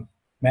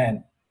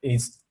man,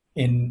 he's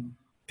in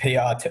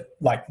PR,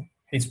 like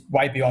he's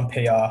way beyond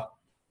PR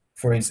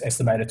for his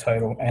estimated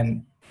total,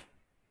 and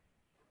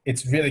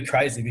it's really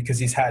crazy because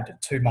he's had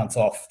 2 months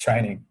off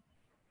training.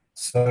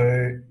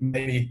 So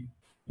maybe,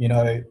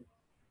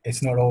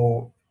 it's not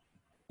all,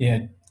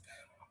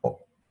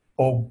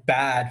 all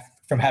bad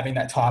from having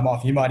that time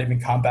off. You might even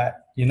come back,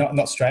 you're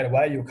not straight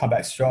away, you'll come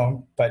back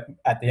strong, but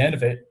at the end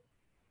of it,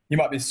 you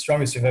might be the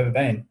strongest you've ever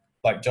been,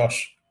 like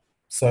Josh.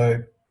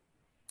 So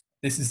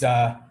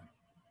I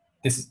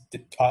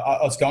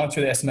was going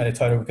through the estimated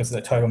total because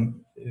the total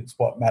is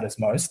what matters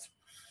most.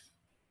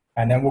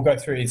 And then we'll go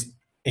through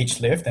each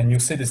lift, and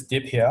you'll see this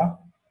dip here,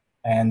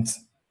 and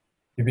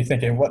you'll be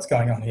thinking, what's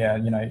going on here?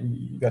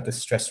 You got the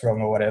stress wrong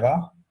or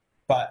whatever.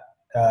 But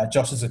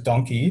Josh is a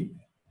donkey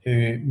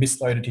who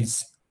misloaded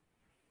his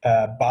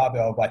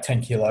barbell by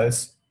 10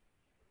 kilos.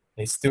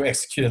 He still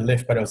executed a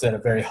lift, but it was at a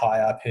very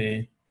high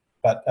RP,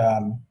 but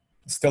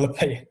still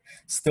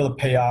a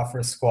PR for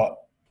a squat.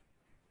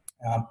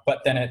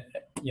 But then it,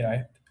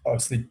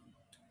 obviously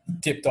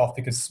dipped off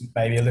because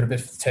maybe a little bit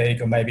of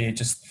fatigue, or maybe it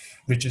just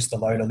reduced the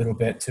load a little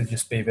bit to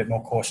just be a bit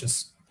more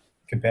cautious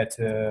compared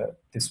to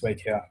this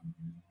week here.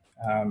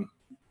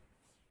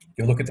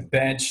 You'll look at the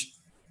bench.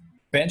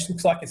 Bench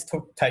looks like it's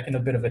taken a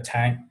bit of a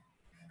tank.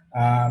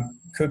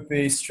 Could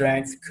be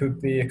strength,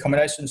 could be a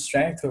combination of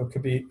strength, or it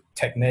could be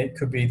technique,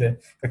 could be the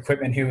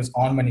equipment he was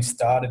on when he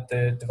started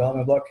the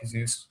development block, because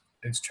he was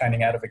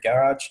training out of a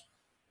garage.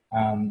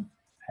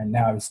 And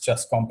now he's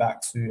just gone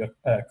back to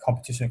a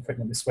competition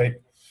equipment this week.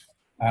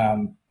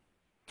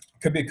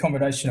 Could be a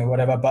combination or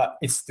whatever, but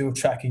it's still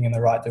tracking in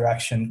the right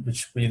direction,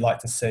 which we like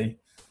to see.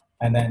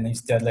 And then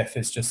his deadlift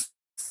is just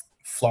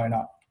flown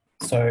up.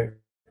 So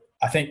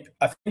I think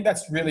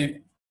that's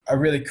really a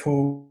really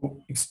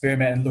cool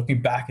experiment. And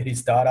looking back at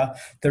his data,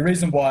 the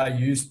reason why I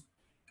used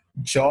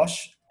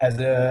Josh as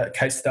a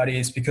case study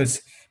is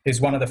because he's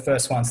one of the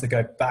first ones to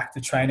go back to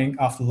training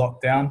after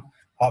lockdown.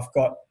 I've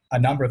got a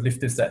number of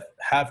lifters that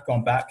have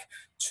gone back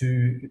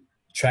to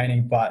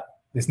training, but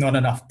there's not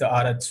enough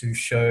data to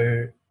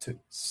show to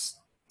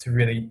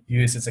really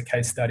use as a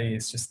case study.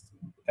 It's just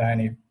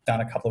only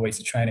done a couple of weeks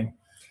of training.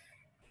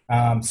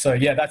 So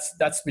yeah,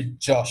 that's with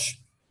Josh.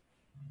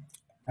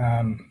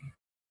 And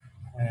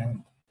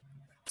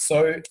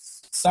so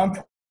some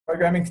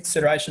programming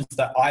considerations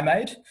that I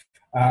made.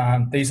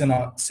 These are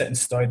not set in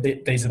stone.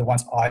 These are the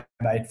ones I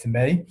made for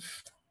me.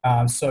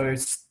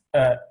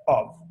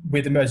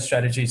 With emergent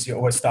strategies, you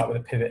always start with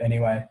a pivot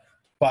anyway.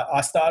 But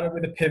I started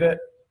with a pivot,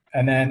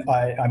 and then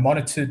I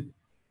monitor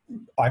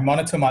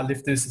my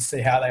lifters to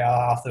see how they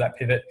are after that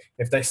pivot.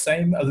 If they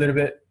seem a little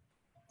bit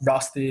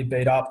rusty,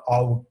 beat up,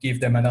 I'll give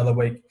them another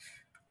week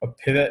of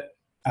pivot.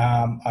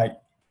 I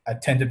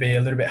tend to be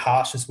a little bit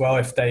harsh as well.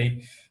 If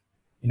they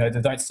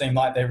don't seem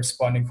like they're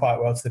responding quite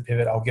well to the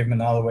pivot, I'll give them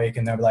another week,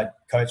 and they'll be like,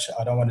 "Coach,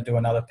 I don't want to do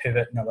another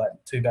pivot." And I'm like,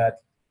 "Too bad."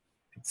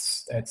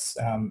 It's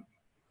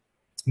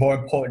more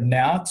important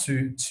now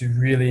to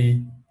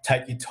really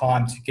take your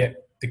time to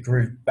get the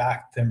groove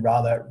back than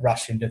rather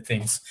rush into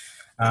things.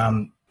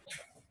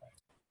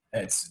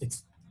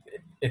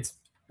 It's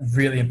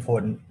really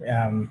important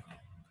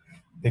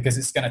because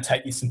it's going to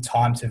take you some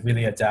time to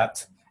really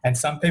adapt. And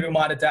some people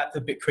might adapt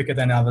a bit quicker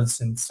than others,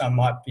 and some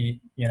might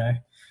be,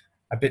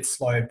 a bit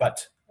slow,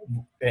 but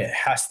it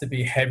has to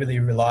be heavily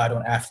relied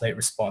on athlete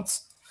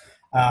response.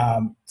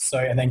 And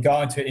then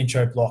go into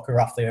intro block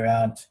roughly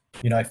around,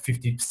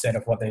 50%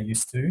 of what they're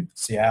used to,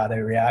 see how they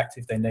react.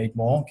 If they need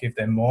more, give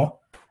them more.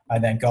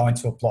 And then go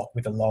into a block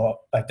with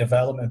a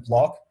development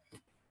block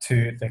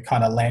to the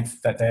kind of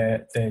length that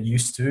they're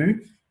used to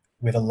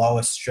with a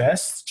lower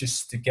stress,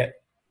 just to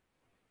get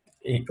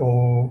it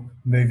all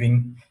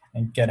moving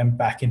and get them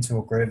back into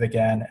a groove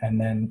again. And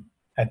then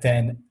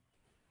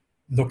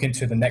look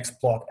into the next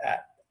block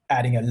at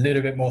adding a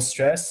little bit more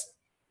stress,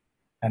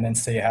 and then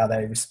see how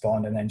they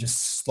respond, and then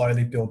just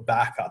slowly build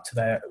back up to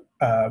their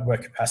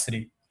work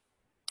capacity.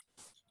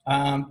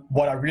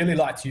 What I really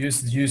like to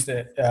use is use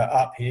the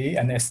RPE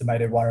and the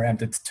estimated 1RM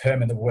to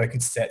determine the working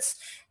sets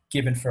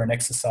given for an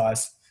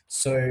exercise.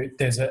 So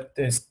there's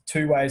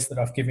 2 ways that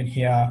I've given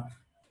here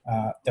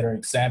that are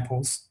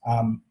examples.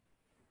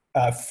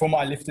 For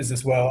my lifters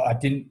as well, I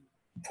didn't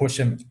push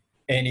them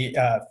any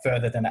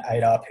further than an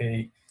 8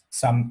 RPE.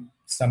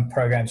 Some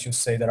programs you'll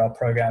see that I'll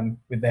program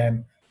with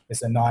them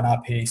is a 9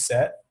 RPE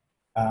set,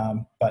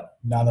 but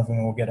none of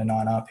them will get a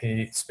 9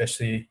 RPE,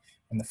 especially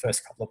in the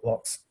first couple of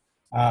blocks.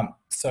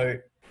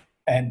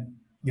 And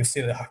you'll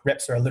see the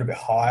reps are a little bit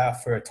higher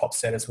for a top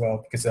set as well,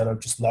 because that'll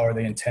just lower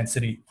the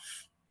intensity.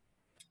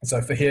 So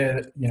for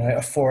here,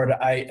 a 4 to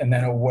 8, and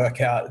then it'll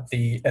work out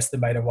the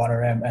estimated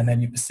 1RM, and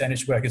then your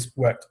percentage work is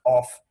worked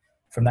off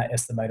from that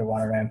estimated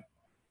 1RM.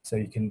 So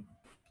you can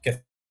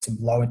get some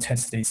low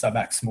intensity,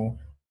 submaximal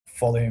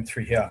volume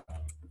through here.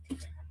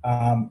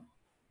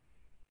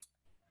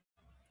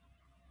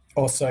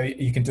 Also,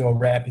 you can do a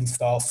ramping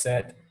style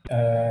set.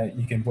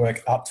 You can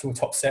work up to a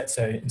top set.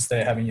 So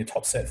instead of having your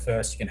top set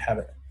first, you can have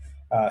it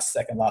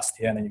second last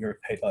here, and then you can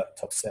repeat the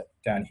top set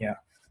down here,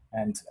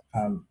 and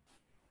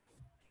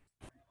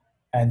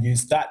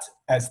use that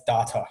as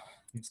data.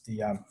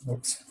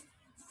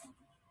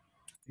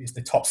 Use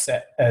the top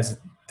set as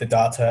the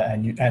data,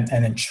 and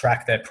then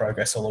track their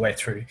progress all the way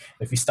through.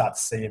 If you start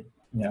to see,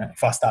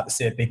 if I start to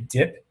see a big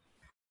dip,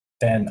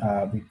 then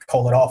we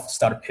call it off,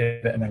 start a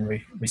pivot, and then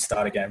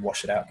restart again,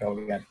 wash it out, go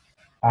again.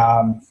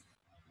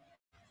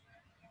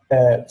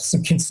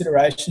 Some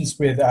considerations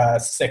with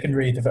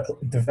secondary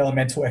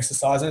developmental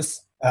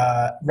exercises.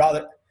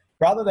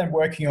 Rather than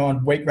working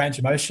on weak range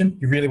of motion,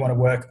 you really want to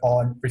work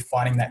on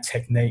refining that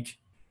technique,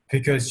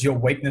 because your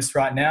weakness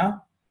right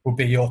now will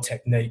be your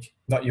technique,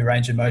 not your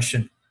range of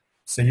motion.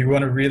 So you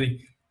want to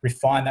really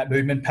refine that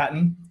movement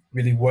pattern,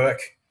 really work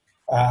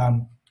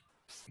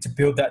to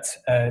build that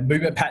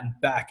movement pattern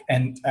back.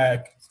 And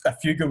a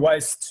few good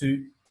ways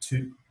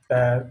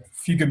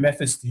few good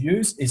methods to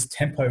use is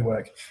tempo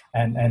work.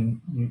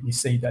 And you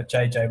see that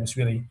JJ was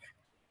really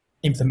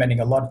implementing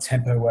a lot of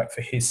tempo work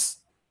for his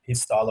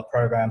style of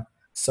program.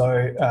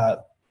 So,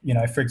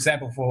 for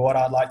example, for what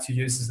I'd like to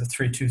use is a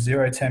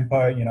 3-2-0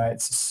 tempo.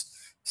 It's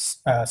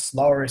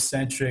slower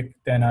eccentric,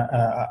 then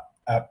a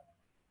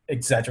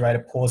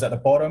exaggerated pause at the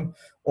bottom.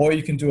 Or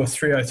you can do a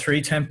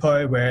 3-0-3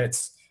 tempo where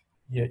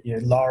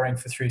you're lowering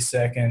for 3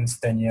 seconds,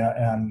 then you're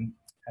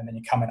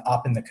coming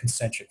up in the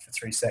concentric for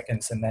 3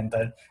 seconds, and then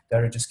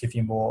that'll just give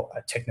you more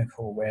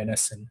technical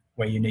awareness and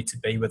where you need to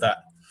be with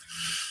that.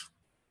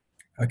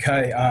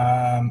 Okay,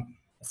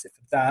 that's it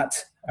for that.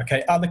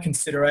 Okay, other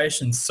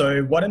considerations.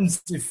 So what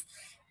happens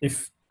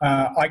if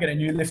I get a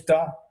new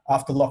lifter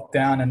after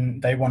lockdown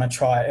and they want to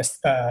try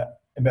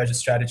emergent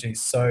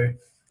strategies? So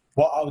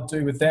what I would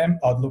do with them,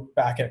 I'd look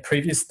back at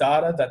previous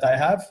data that they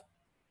have,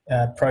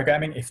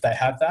 programming if they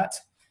have that,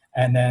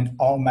 and then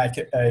I'll make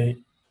it a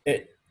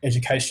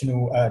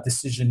educational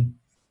decision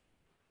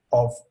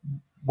of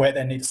where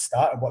they need to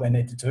start and what they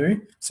need to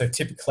do. So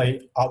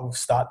typically I will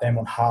start them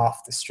on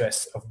half the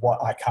stress of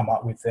what I come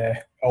up with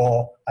there,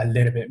 or a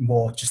little bit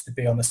more, just to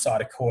be on the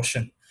side of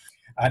caution.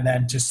 And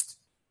then just,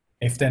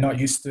 if they're not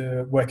used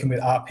to working with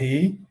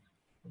RPE,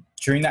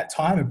 during that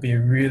time, it'd be a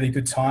really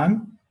good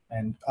time.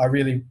 And I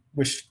really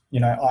wish,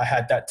 I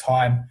had that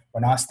time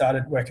when I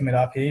started working with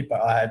RPE,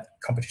 but I had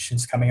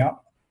competitions coming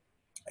up,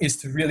 is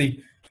to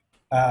really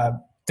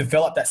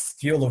develop that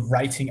skill of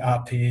rating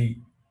RPE.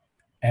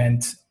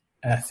 And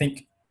I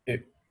think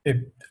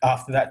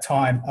after that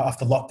time,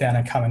 after lockdown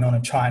and coming on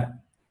and trying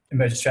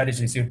emergent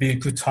strategies, it would be a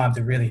good time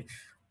to really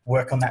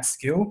work on that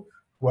skill,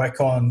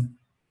 work on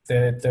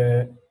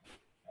the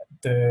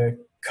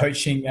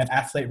coaching and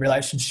athlete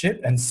relationship,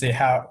 and see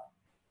how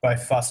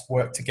both of us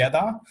work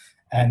together,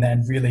 and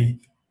then really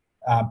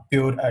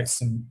build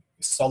some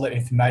solid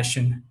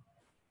information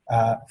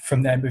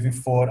from there moving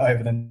forward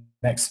over the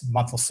next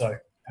month or so.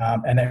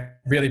 And then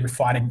really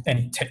refining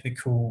any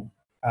technical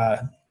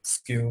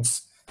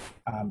skills,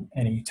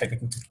 any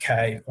technical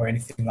decay or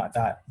anything like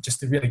that, just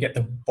to really get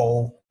the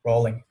ball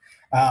rolling.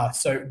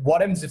 So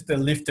what happens if the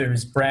lifter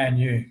is brand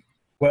new?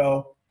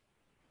 Well,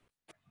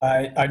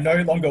 I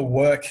no longer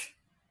work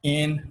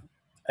in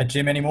a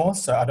gym anymore,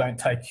 so I don't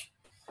take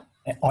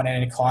on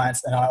any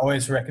clients, and I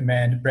always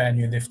recommend brand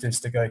new lifters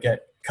to go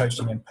get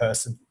coaching in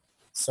person.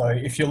 So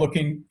if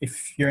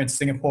you're in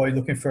Singapore, you're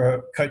looking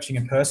for coaching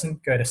in person,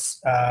 go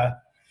to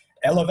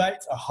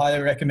Elevate. I highly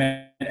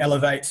recommend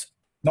Elevate.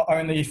 Not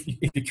only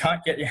if you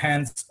can't get your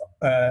hands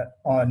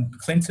on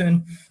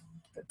Clinton,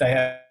 they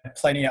have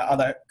plenty of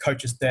other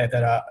coaches there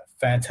that are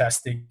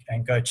fantastic,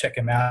 and go check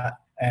them out.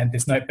 And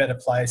there's no better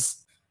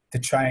place to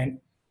train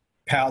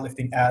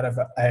powerlifting out of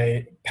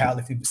a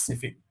powerlifting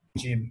specific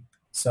gym.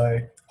 So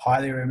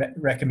highly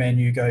recommend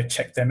you go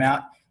check them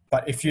out.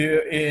 But if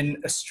you're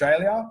in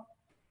Australia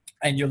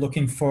and you're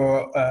looking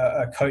for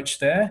a coach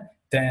there,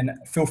 then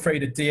feel free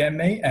to DM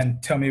me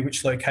and tell me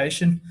which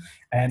location,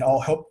 and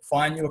I'll help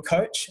find you a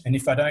coach. And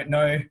if I don't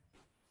know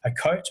a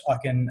coach, I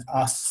can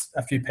ask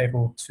a few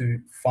people to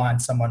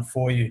find someone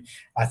for you.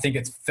 I think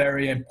it's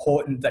very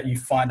important that you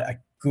find a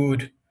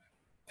good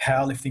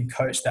powerlifting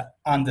coach that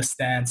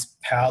understands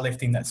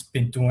powerlifting, that's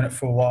been doing it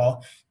for a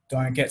while.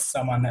 Don't get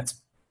someone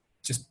that's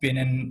just been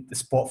in the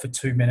sport for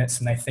 2 minutes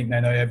and they think they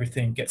know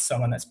everything. Get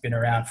someone that's been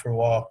around for a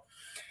while.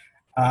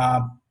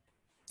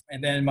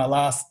 And then my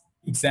last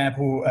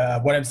example,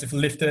 what happens if a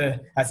lifter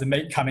has a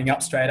meet coming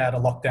up straight out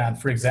of lockdown?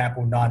 For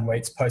example, 9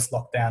 weeks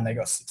post-lockdown, they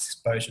got 6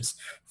 exposures.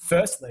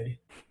 Firstly,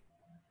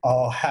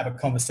 I'll have a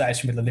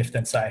conversation with the lifter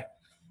and say,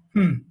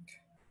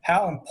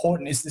 how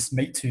important is this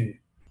meet to you?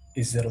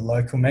 Is it a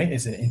local meet?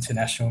 Is it an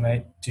international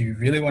meet? Do you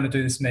really want to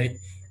do this meet?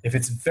 If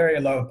it's very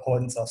low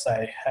importance, I'll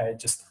say, hey,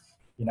 just,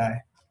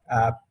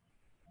 how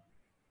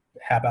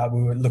about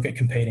we would look at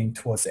competing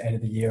towards the end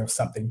of the year or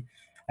something,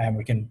 and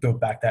we can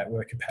build back that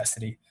work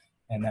capacity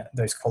and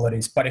those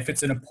qualities. But if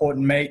it's an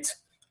important meet,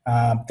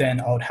 then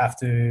I would have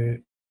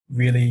to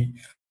really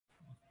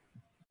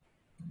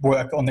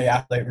work on the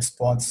athlete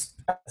response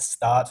at the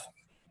start,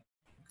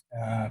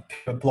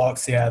 pivot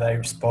blocks, see how they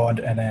respond,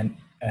 and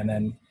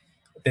then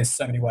there's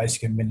so many ways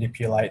you can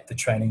manipulate the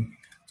training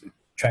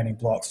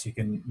blocks. You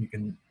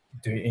can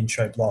do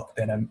intro block,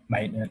 then a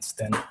maintenance,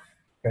 then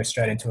go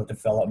straight into a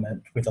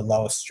development with a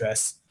lower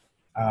stress,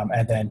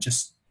 and then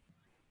just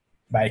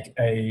make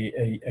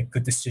a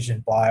good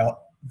decision by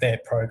their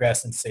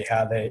progress and see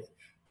how they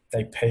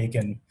peak,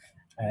 and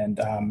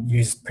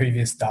use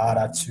previous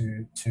data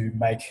to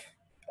make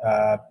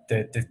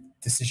the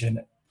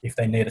decision if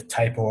they need a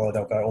taper or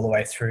they'll go all the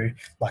way through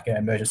like an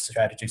emergent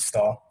strategy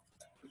style.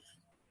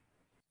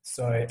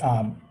 So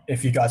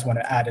if you guys want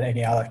to add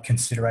any other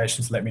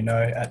considerations, let me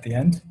know at the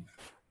end,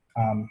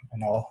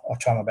 and I'll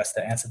try my best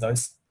to answer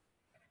those.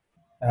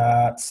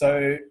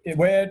 So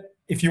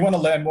if you want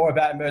to learn more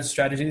about emergent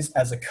strategies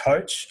as a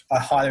coach, I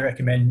highly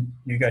recommend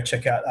you go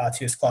check out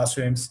RTS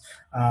Classrooms.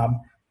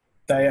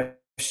 They have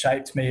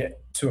shaped me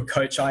to a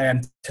coach I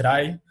am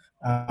today,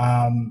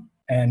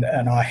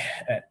 and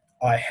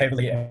I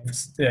heavily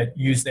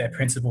use their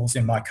principles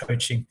in my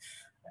coaching.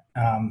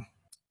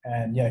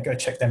 And yeah, go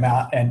check them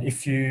out. And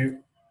if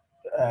you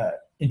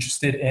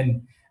interested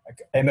in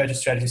emergent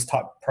strategies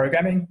type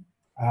programming,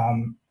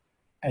 and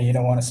you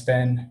don't want to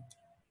spend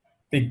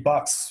big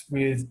bucks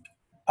with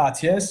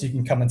RTS, you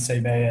can come and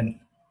see me, and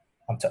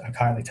I'm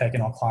currently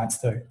taking on clients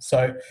too.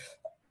 So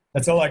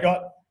that's all I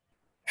got.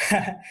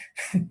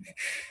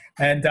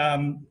 And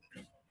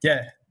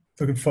yeah,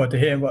 looking forward to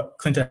hearing what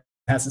Clinton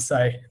has to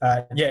say.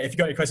 Yeah, if you've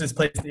got any questions,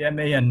 please DM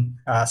me. And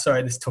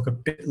sorry, this took a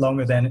bit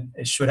longer than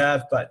it should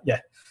have, but yeah,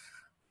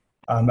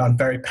 I'm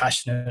very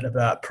passionate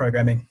about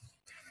programming.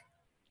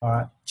 All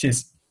right,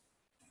 cheers.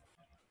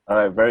 All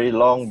right, very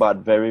long but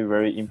very,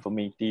 very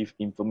informative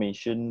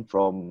information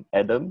from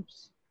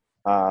Adams.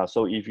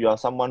 So if you are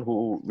someone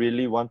who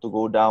really want to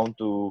go down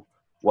to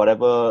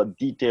whatever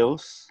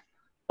details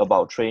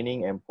about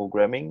training and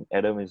programming,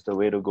 Adam is the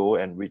way to go,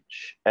 and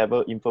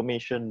whichever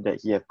information that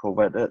he has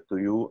provided to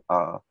you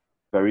are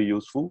very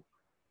useful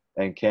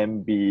and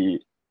can be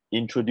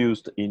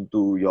introduced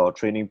into your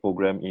training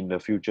program in the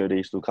future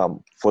days to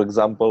come. For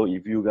example,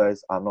 if you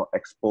guys are not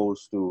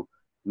exposed to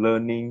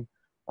learning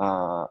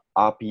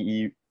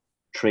RPE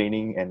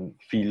training and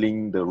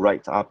feeling the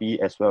right RPE,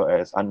 as well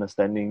as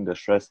understanding the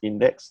stress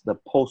index, the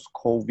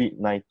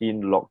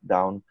post-COVID-19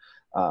 lockdown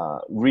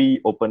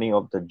reopening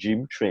of the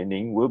gym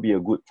training will be a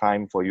good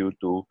time for you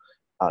to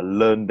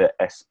learn the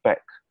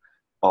aspect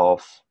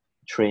of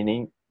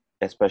training,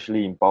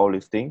 especially in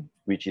powerlifting,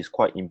 which is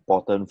quite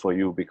important for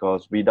you,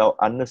 because without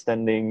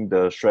understanding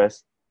the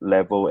stress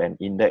level and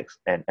index,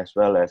 and as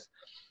well as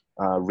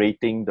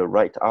rating the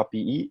right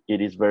RPE,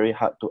 it is very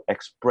hard to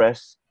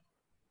express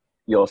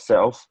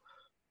yourself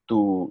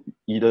to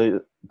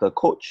either the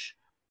coach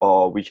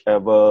or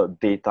whichever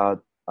data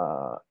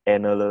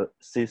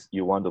analysis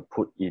you want to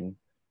put in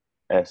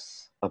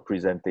as a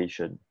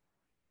presentation.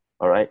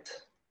 All right.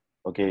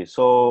 Okay,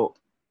 so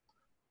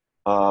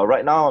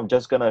right now I'm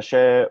just gonna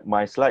share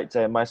my slides,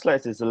 and my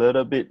slides is a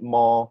little bit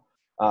more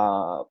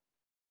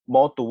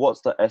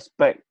towards the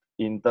aspect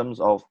in terms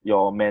of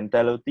your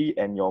mentality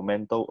and your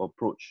mental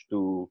approach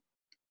to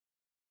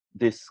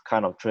this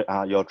kind of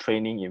your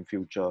training in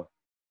future.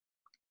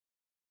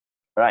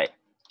 Right.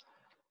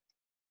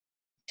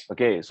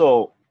 Okay,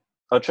 so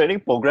a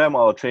training program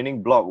or a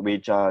training block,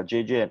 which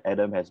JJ and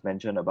Adam has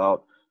mentioned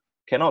about,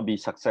 cannot be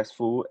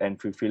successful and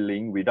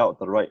fulfilling without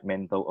the right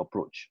mental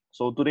approach.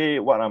 So today,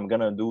 what I'm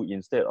gonna do,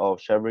 instead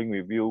of sharing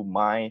with you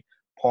my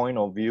point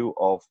of view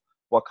of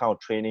what kind of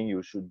training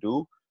you should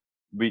do,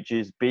 which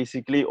is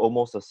basically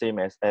almost the same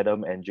as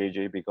Adam and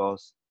JJ,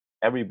 because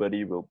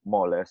everybody will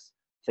more or less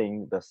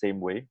think the same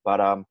way.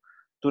 But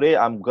today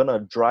I'm gonna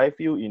drive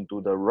you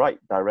into the right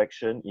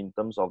direction in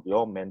terms of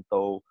your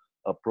mental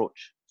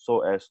approach,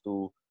 so as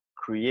to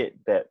create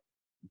that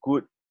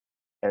good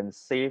and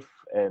safe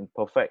and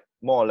perfect,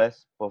 more or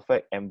less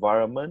perfect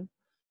environment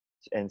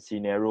and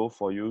scenario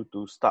for you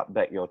to start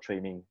back your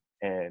training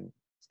and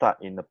start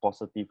in a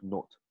positive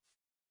note.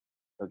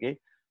 Okay,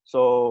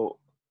 so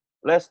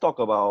let's talk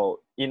about,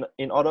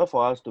 in order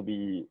for us to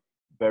be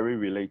very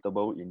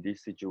relatable in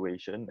this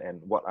situation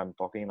and what I'm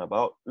talking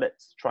about,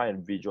 let's try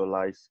and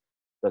visualize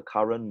the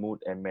current mood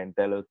and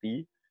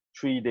mentality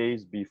 3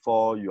 days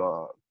before you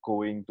are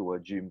going to a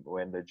gym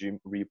when the gym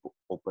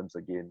reopens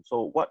again.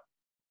 So what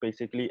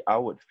basically I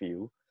would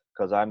feel,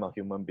 because I'm a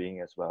human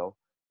being as well,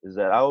 is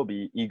that I will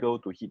be eager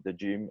to hit the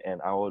gym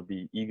and I will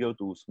be eager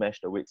to smash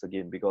the weights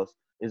again, because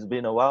it's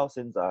been a while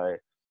since I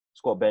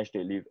squat, bench,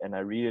 deadlift, and I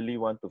really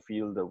want to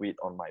feel the weight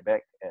on my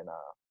back and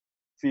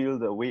feel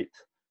the weight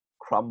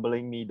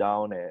crumbling me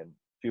down and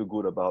feel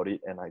good about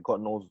it. And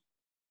God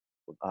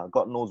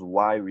knows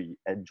why we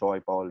enjoy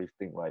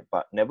powerlifting, right?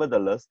 But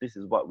nevertheless, this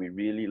is what we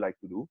really like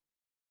to do.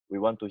 We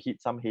want to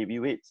hit some heavy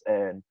weights,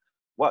 and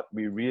what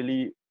we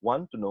really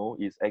want to know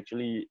is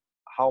actually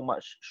how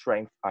much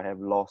strength I have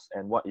lost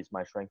and what is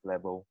my strength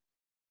level,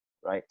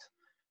 right?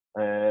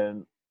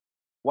 And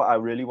what I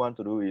really want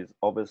to do is,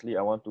 obviously,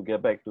 I want to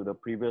get back to the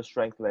previous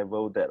strength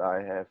level that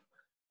I have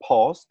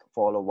paused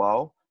for a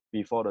while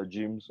before the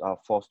gyms are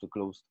forced to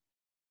close.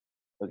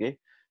 Okay,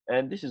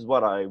 and this is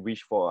what I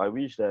wish for. I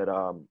wish that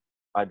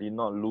I did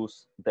not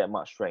lose that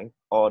much strength.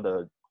 All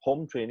the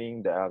home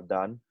training that I've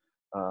done,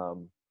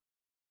 um,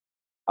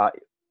 I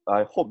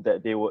I hope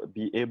that they will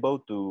be able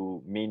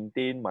to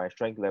maintain my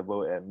strength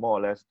level and more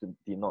or less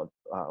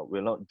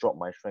will not drop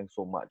my strength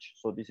so much.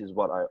 So this is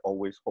what I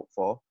always hope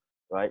for,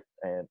 right?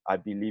 And I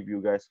believe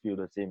you guys feel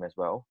the same as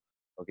well.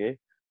 Okay,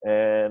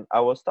 and I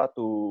will start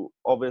to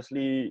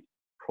obviously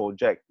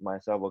project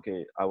myself.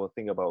 Okay, I will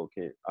think about,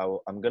 okay,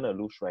 I'm gonna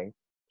lose strength.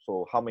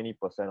 So how many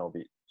percent of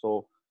it?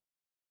 So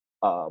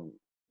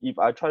if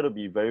I try to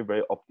be very,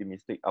 very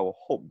optimistic, I will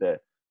hope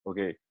that,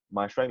 okay,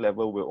 my strength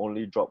level will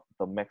only drop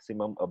the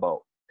maximum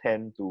about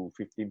 10 to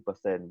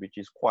 15%, which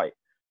is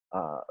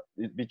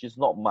which is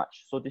not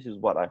much. So this is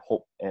what I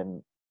hope,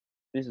 and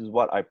this is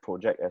what I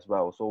project as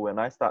well. So when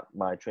I start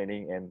my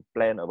training and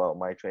plan about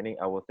my training,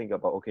 I will think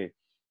about, okay,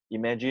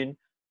 imagine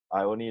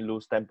I only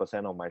lose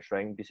 10% of my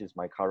strength. This is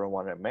my current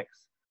 1 rep max,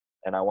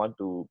 and I want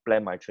to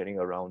plan my training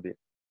around it.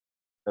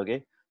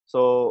 Okay,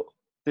 so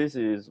this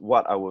is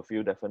what I will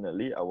feel.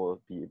 Definitely I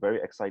will be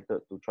very excited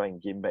to try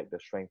and gain back the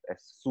strength as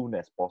soon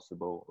as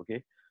possible.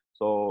 Okay,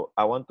 so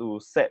I want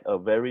to set a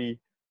very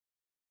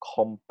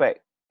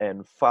compact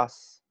and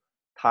fast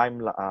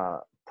time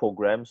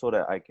program so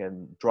that I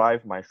can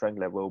drive my strength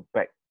level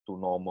back to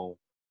normal.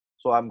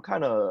 So I'm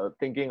kind of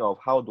thinking of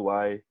how do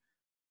I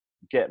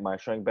get my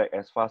strength back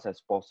as fast as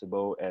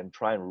possible and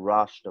try and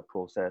rush the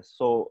process.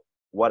 So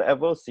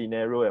whatever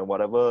scenario and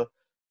whatever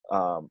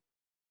um,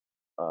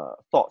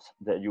 thoughts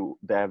that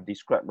I've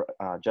described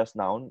just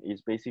now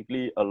is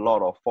basically a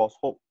lot of false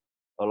hope,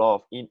 a lot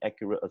of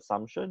inaccurate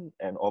assumption,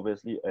 and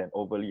obviously an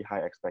overly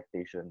high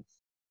expectations.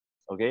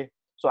 Okay,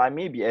 so I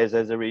may be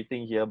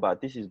exaggerating here, but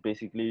this is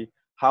basically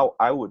how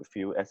I would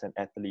feel as an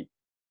athlete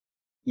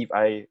if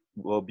I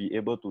will be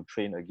able to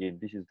train again.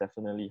 This is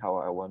definitely how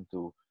I want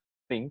to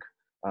think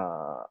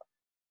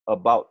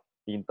about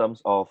in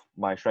terms of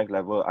my strength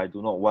level. I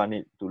do not want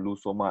it to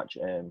lose so much,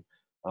 and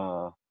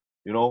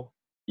you know,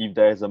 if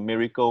there is a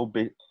miracle,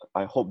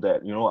 I hope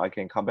that, you know, I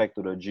can come back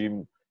to the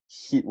gym,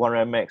 hit 1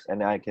 rep max, and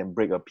then I can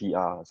break a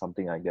PR,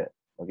 something like that.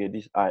 Okay,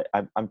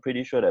 I'm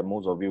pretty sure that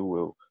most of you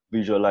will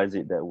visualize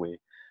it that way.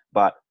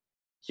 But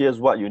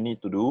here's what you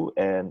need to do,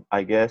 and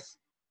I guess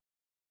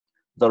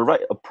the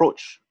right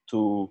approach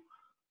to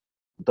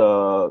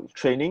the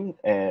training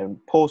and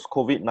post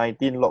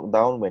COVID-19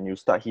 lockdown, when you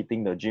start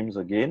hitting the gyms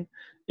again,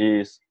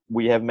 is,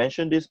 we have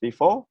mentioned this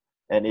before,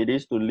 and it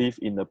is to live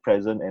in the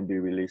present and be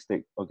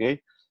realistic.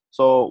 Okay,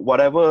 so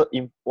whatever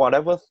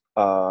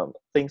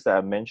things that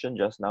I mentioned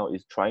just now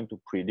is trying to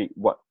predict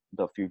what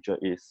the future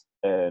is,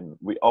 and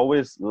we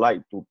always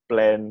like to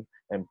plan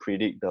and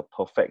predict the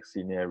perfect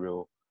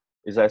scenario.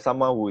 It's like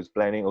someone who is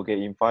planning,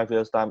 okay, in 5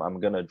 years time I'm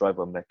gonna drive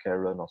a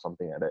McLaren or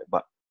something like that,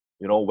 but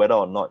you know, whether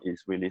or not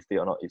it's realistic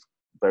or not is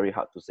very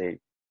hard to say.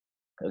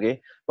 Okay,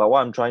 but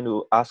what I'm trying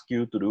to ask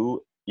you to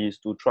do is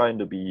to try and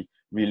to be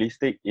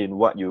realistic in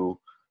what you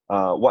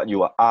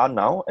are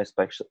now.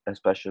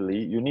 Especially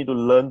you need to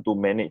learn to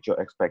manage your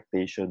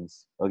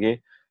expectations.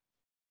 Okay,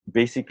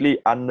 basically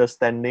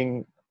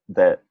understanding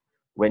that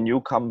when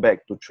you come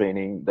back to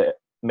training, that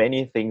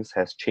many things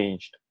has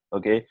changed.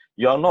 Okay,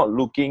 you're not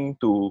looking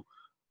to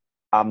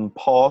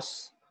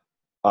unpause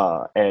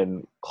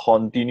and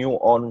continue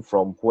on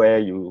from where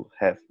you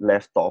have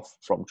left off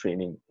from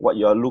training. What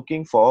you're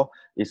looking for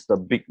is the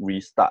big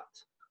restart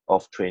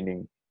of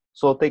training.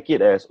 So take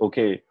it as,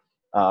 okay,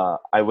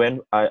 I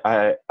went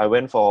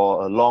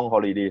for a long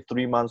holiday,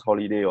 3 months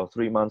holiday or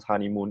 3 months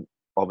honeymoon,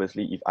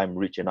 obviously if I'm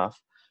rich enough,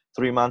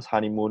 3 months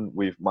honeymoon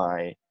with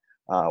my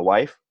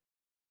wife,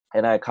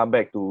 and I come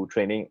back to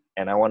training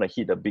and I want to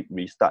hit a big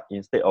restart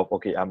instead of,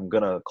 okay, I'm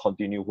going to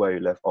continue where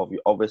you left off.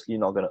 You're obviously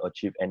not going to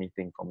achieve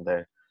anything from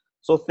there.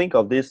 So think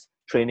of this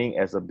training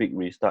as a big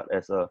restart,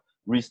 as a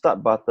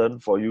restart button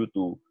for you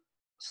to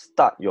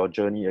start your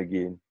journey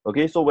again.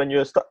 Okay, so when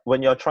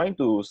you're trying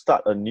to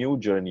start a new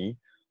journey,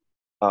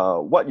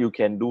 what you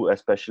can do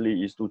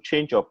especially is to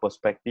change your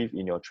perspective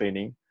in your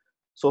training.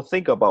 So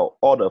think about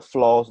all the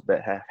flaws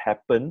that have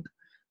happened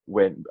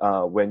when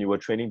you were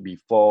training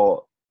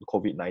before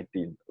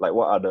COVID-19. Like,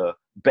 what are the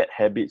bad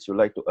habits you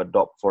like to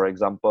adopt? For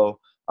example,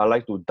 I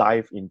like to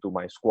dive into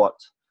my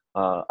squats.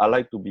 I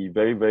like to be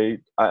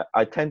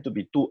I tend to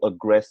be too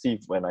aggressive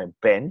when I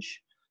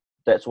bench.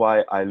 That's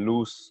why I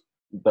lose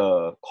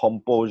the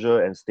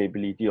composure and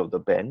stability of the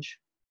bench.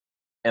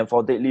 And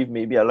for deadlift,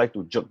 maybe I like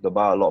to jerk the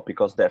bar a lot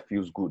because that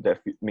feels good.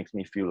 Makes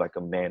me feel like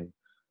a man.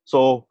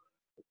 So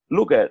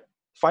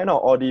find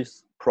out all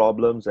these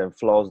problems and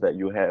flaws that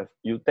you have.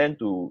 You tend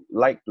to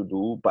like to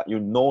do, but you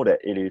know that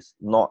it is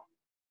not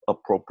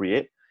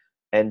appropriate,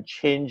 and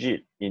change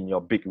it in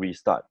your big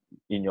restart,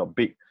 in your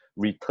big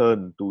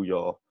return to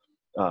your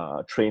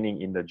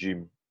training in the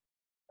gym.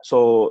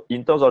 So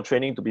in terms of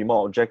training, to be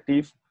more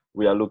objective,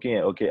 we are looking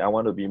at, okay, I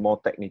want to be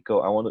more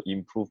technical. I want to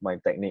improve my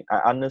technique. I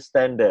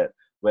understand that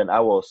when I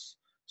was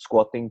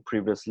squatting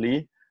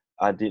previously,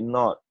 I did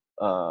not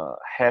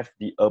have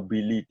the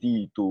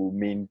ability to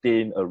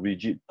maintain a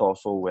rigid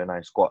torso when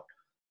I squat.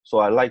 So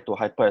I like to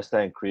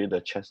hyperextend and create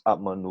the chest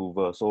up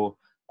maneuver. So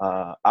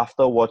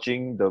after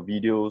watching the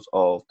videos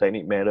of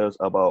Technique Matters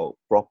about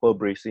proper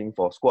bracing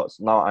for squats,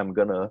 now I'm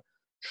gonna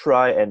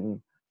try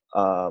and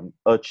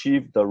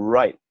achieve the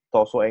right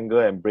torso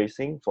angle and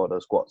bracing for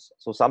the squats.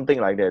 So something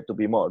like that, to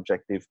be more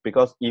objective.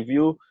 Because if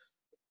you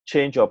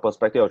change your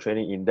perspective of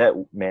training in that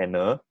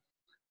manner,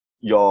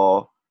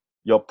 your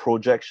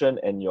projection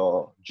and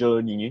your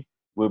journey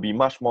will be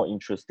much more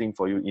interesting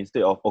for you,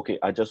 instead of, okay,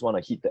 I just want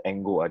to hit the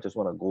angle, I just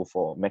want to go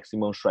for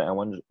maximum strength, I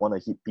want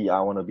to hit PR,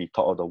 I want to be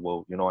top of the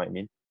world. You know what I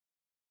mean?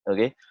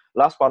 Okay.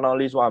 Last but not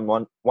least,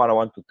 what I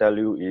want to tell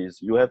you is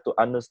you have to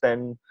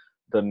understand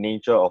the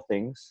nature of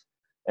things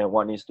and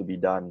what needs to be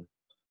done.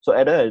 So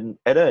Adam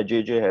and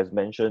JJ has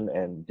mentioned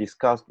and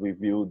discussed with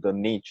you the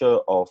nature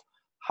of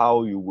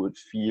how you would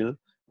feel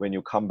when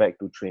you come back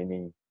to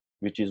training,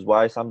 which is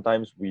why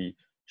sometimes we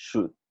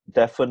should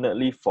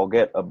definitely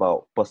forget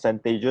about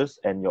percentages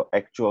and your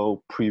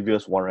actual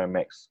previous 1RM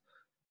max.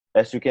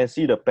 As you can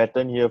see, the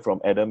pattern here from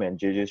Adam and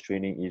JJ's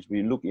training is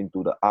we look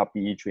into the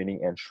RPE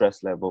training and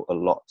stress level a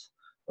lot.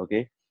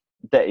 Okay,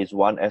 that is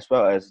one, as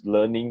well as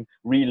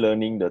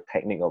relearning the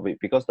technique of it,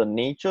 because the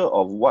nature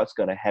of what's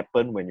going to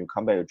happen when you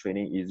come back to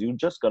training is you're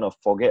just going to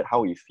forget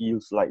how it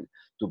feels like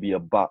to be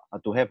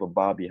to have a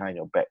bar behind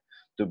your back,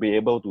 to be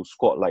able to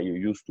squat like you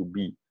used to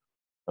be.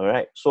 All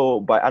right, so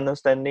by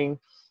understanding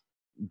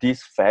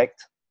this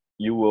fact,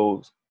 you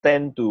will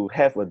tend to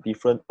have a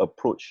different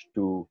approach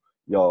to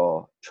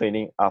your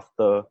training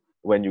after,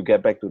 when you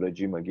get back to the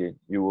gym again.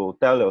 You will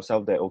tell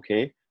yourself that,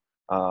 okay,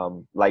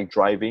 like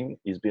driving,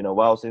 it's been a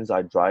while since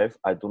I drive.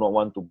 I do not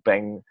want to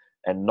bang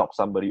and knock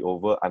somebody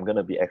over. I'm going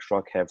to be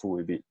extra careful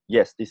with it.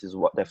 Yes, this is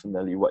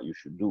definitely what you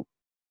should do.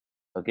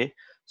 Okay,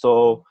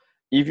 so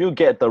if you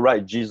get the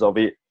right gist of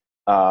it,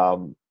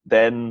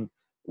 then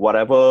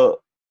whatever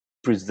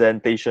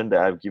presentation that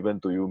I've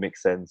given to you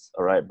makes sense.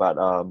 All right, but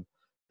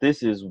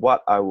this is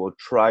what I will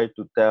try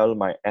to tell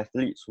my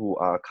athletes who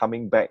are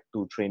coming back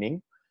to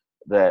training,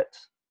 that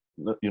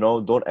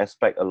don't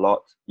expect a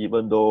lot.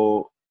 Even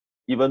though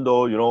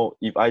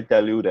if I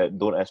tell you that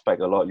don't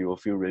expect a lot, you will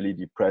feel really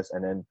depressed,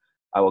 and then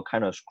I will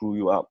kind of screw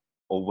you up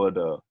over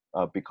the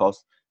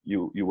because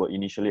you were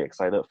initially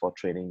excited for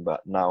training,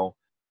 but now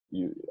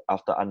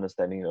after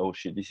understanding, oh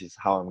shit, this is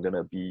how I'm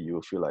gonna be, you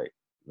will feel like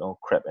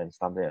crap and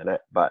something like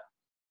that. But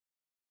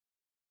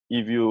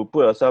if you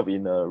put yourself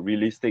in a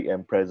realistic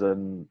and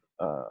present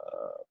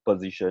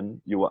position,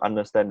 you will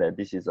understand that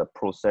this is a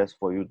process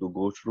for you to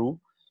go through.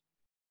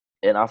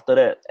 And after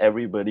that,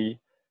 everybody,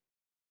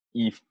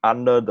 if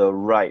under the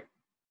right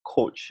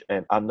coach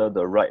and under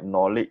the right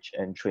knowledge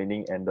and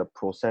training and the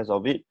process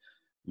of it,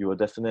 you will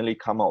definitely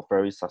come out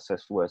very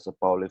successful as a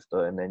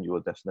powerlifter, and then you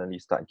will definitely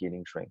start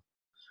gaining strength.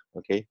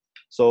 Okay,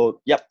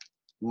 so yep,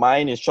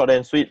 mine is short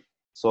and sweet.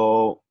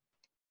 So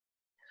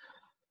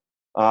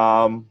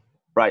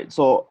right,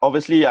 so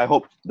obviously I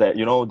hope that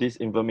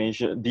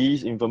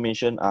these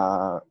information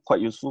are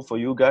quite useful for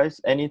you guys.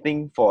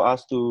 Anything for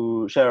us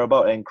to share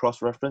about and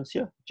cross-reference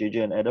here,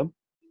 JJ and Adam?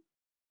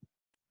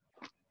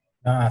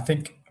 I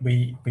think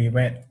we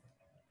went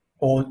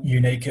all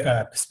unique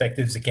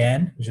perspectives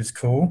again, which is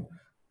cool.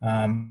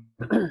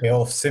 We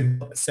all have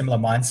similar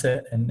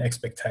mindset and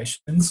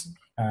expectations.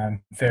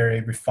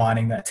 Very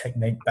refining that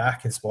technique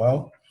back as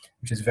well,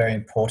 which is very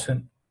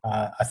important.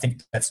 I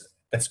think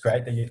that's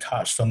great that you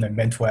touched on the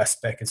mental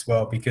aspect as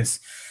well, because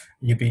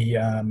you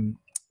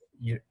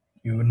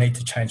will need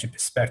to change your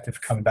perspective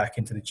coming back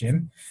into the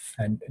gym,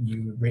 and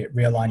you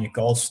realign your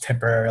goals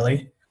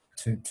temporarily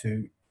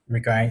to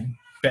regain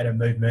better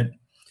movement,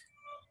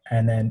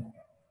 and then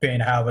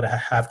being able to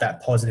have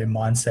that positive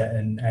mindset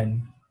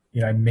and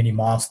mini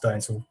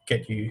milestones will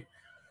get you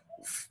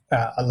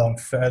along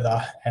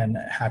further and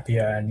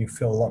happier, and you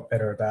feel a lot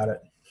better about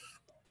it.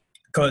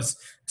 Because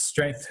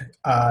strength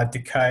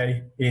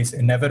decay is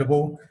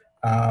inevitable.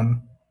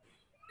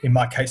 In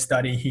my case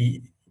study,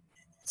 he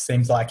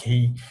seems like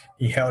he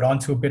held on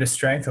to a bit of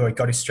strength, or he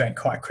got his strength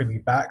quite quickly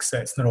back, so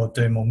it's not all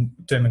doom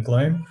and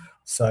gloom.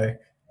 So,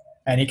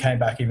 and he came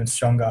back even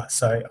stronger.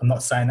 So I'm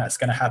not saying that's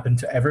going to happen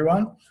to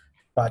everyone,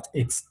 but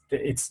it's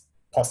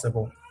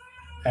possible.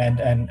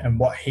 and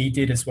what he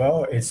did as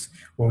well is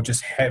we'll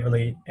just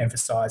heavily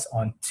emphasize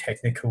on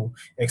technical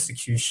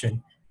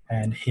execution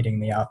and hitting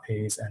the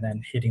RPs and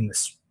then hitting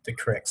the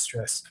correct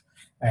stress,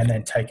 and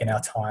then taking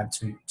our time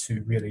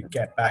to really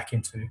get back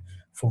into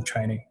full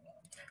training.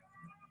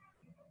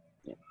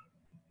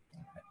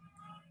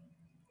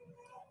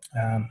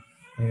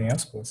 Anything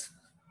else, boys?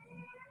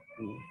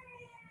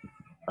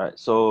 All right.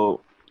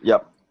 So,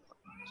 yep.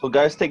 So,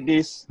 guys, take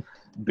this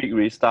big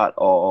restart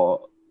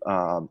or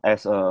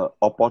as an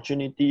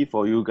opportunity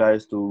for you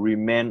guys to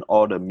remand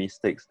all the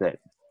mistakes that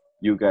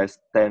you guys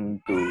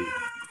tend to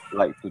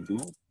like to do,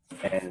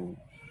 and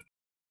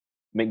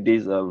make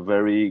this a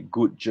very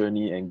good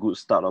journey and good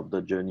start of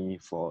the journey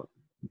for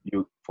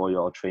you, for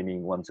your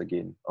training once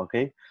again.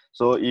 Okay.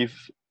 So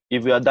if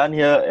we are done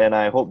here, and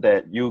I hope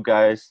that you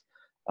guys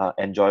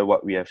enjoy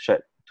what we have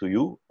shared to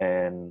you,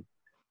 and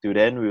till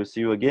then we'll see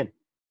you again.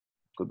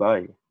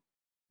 Goodbye.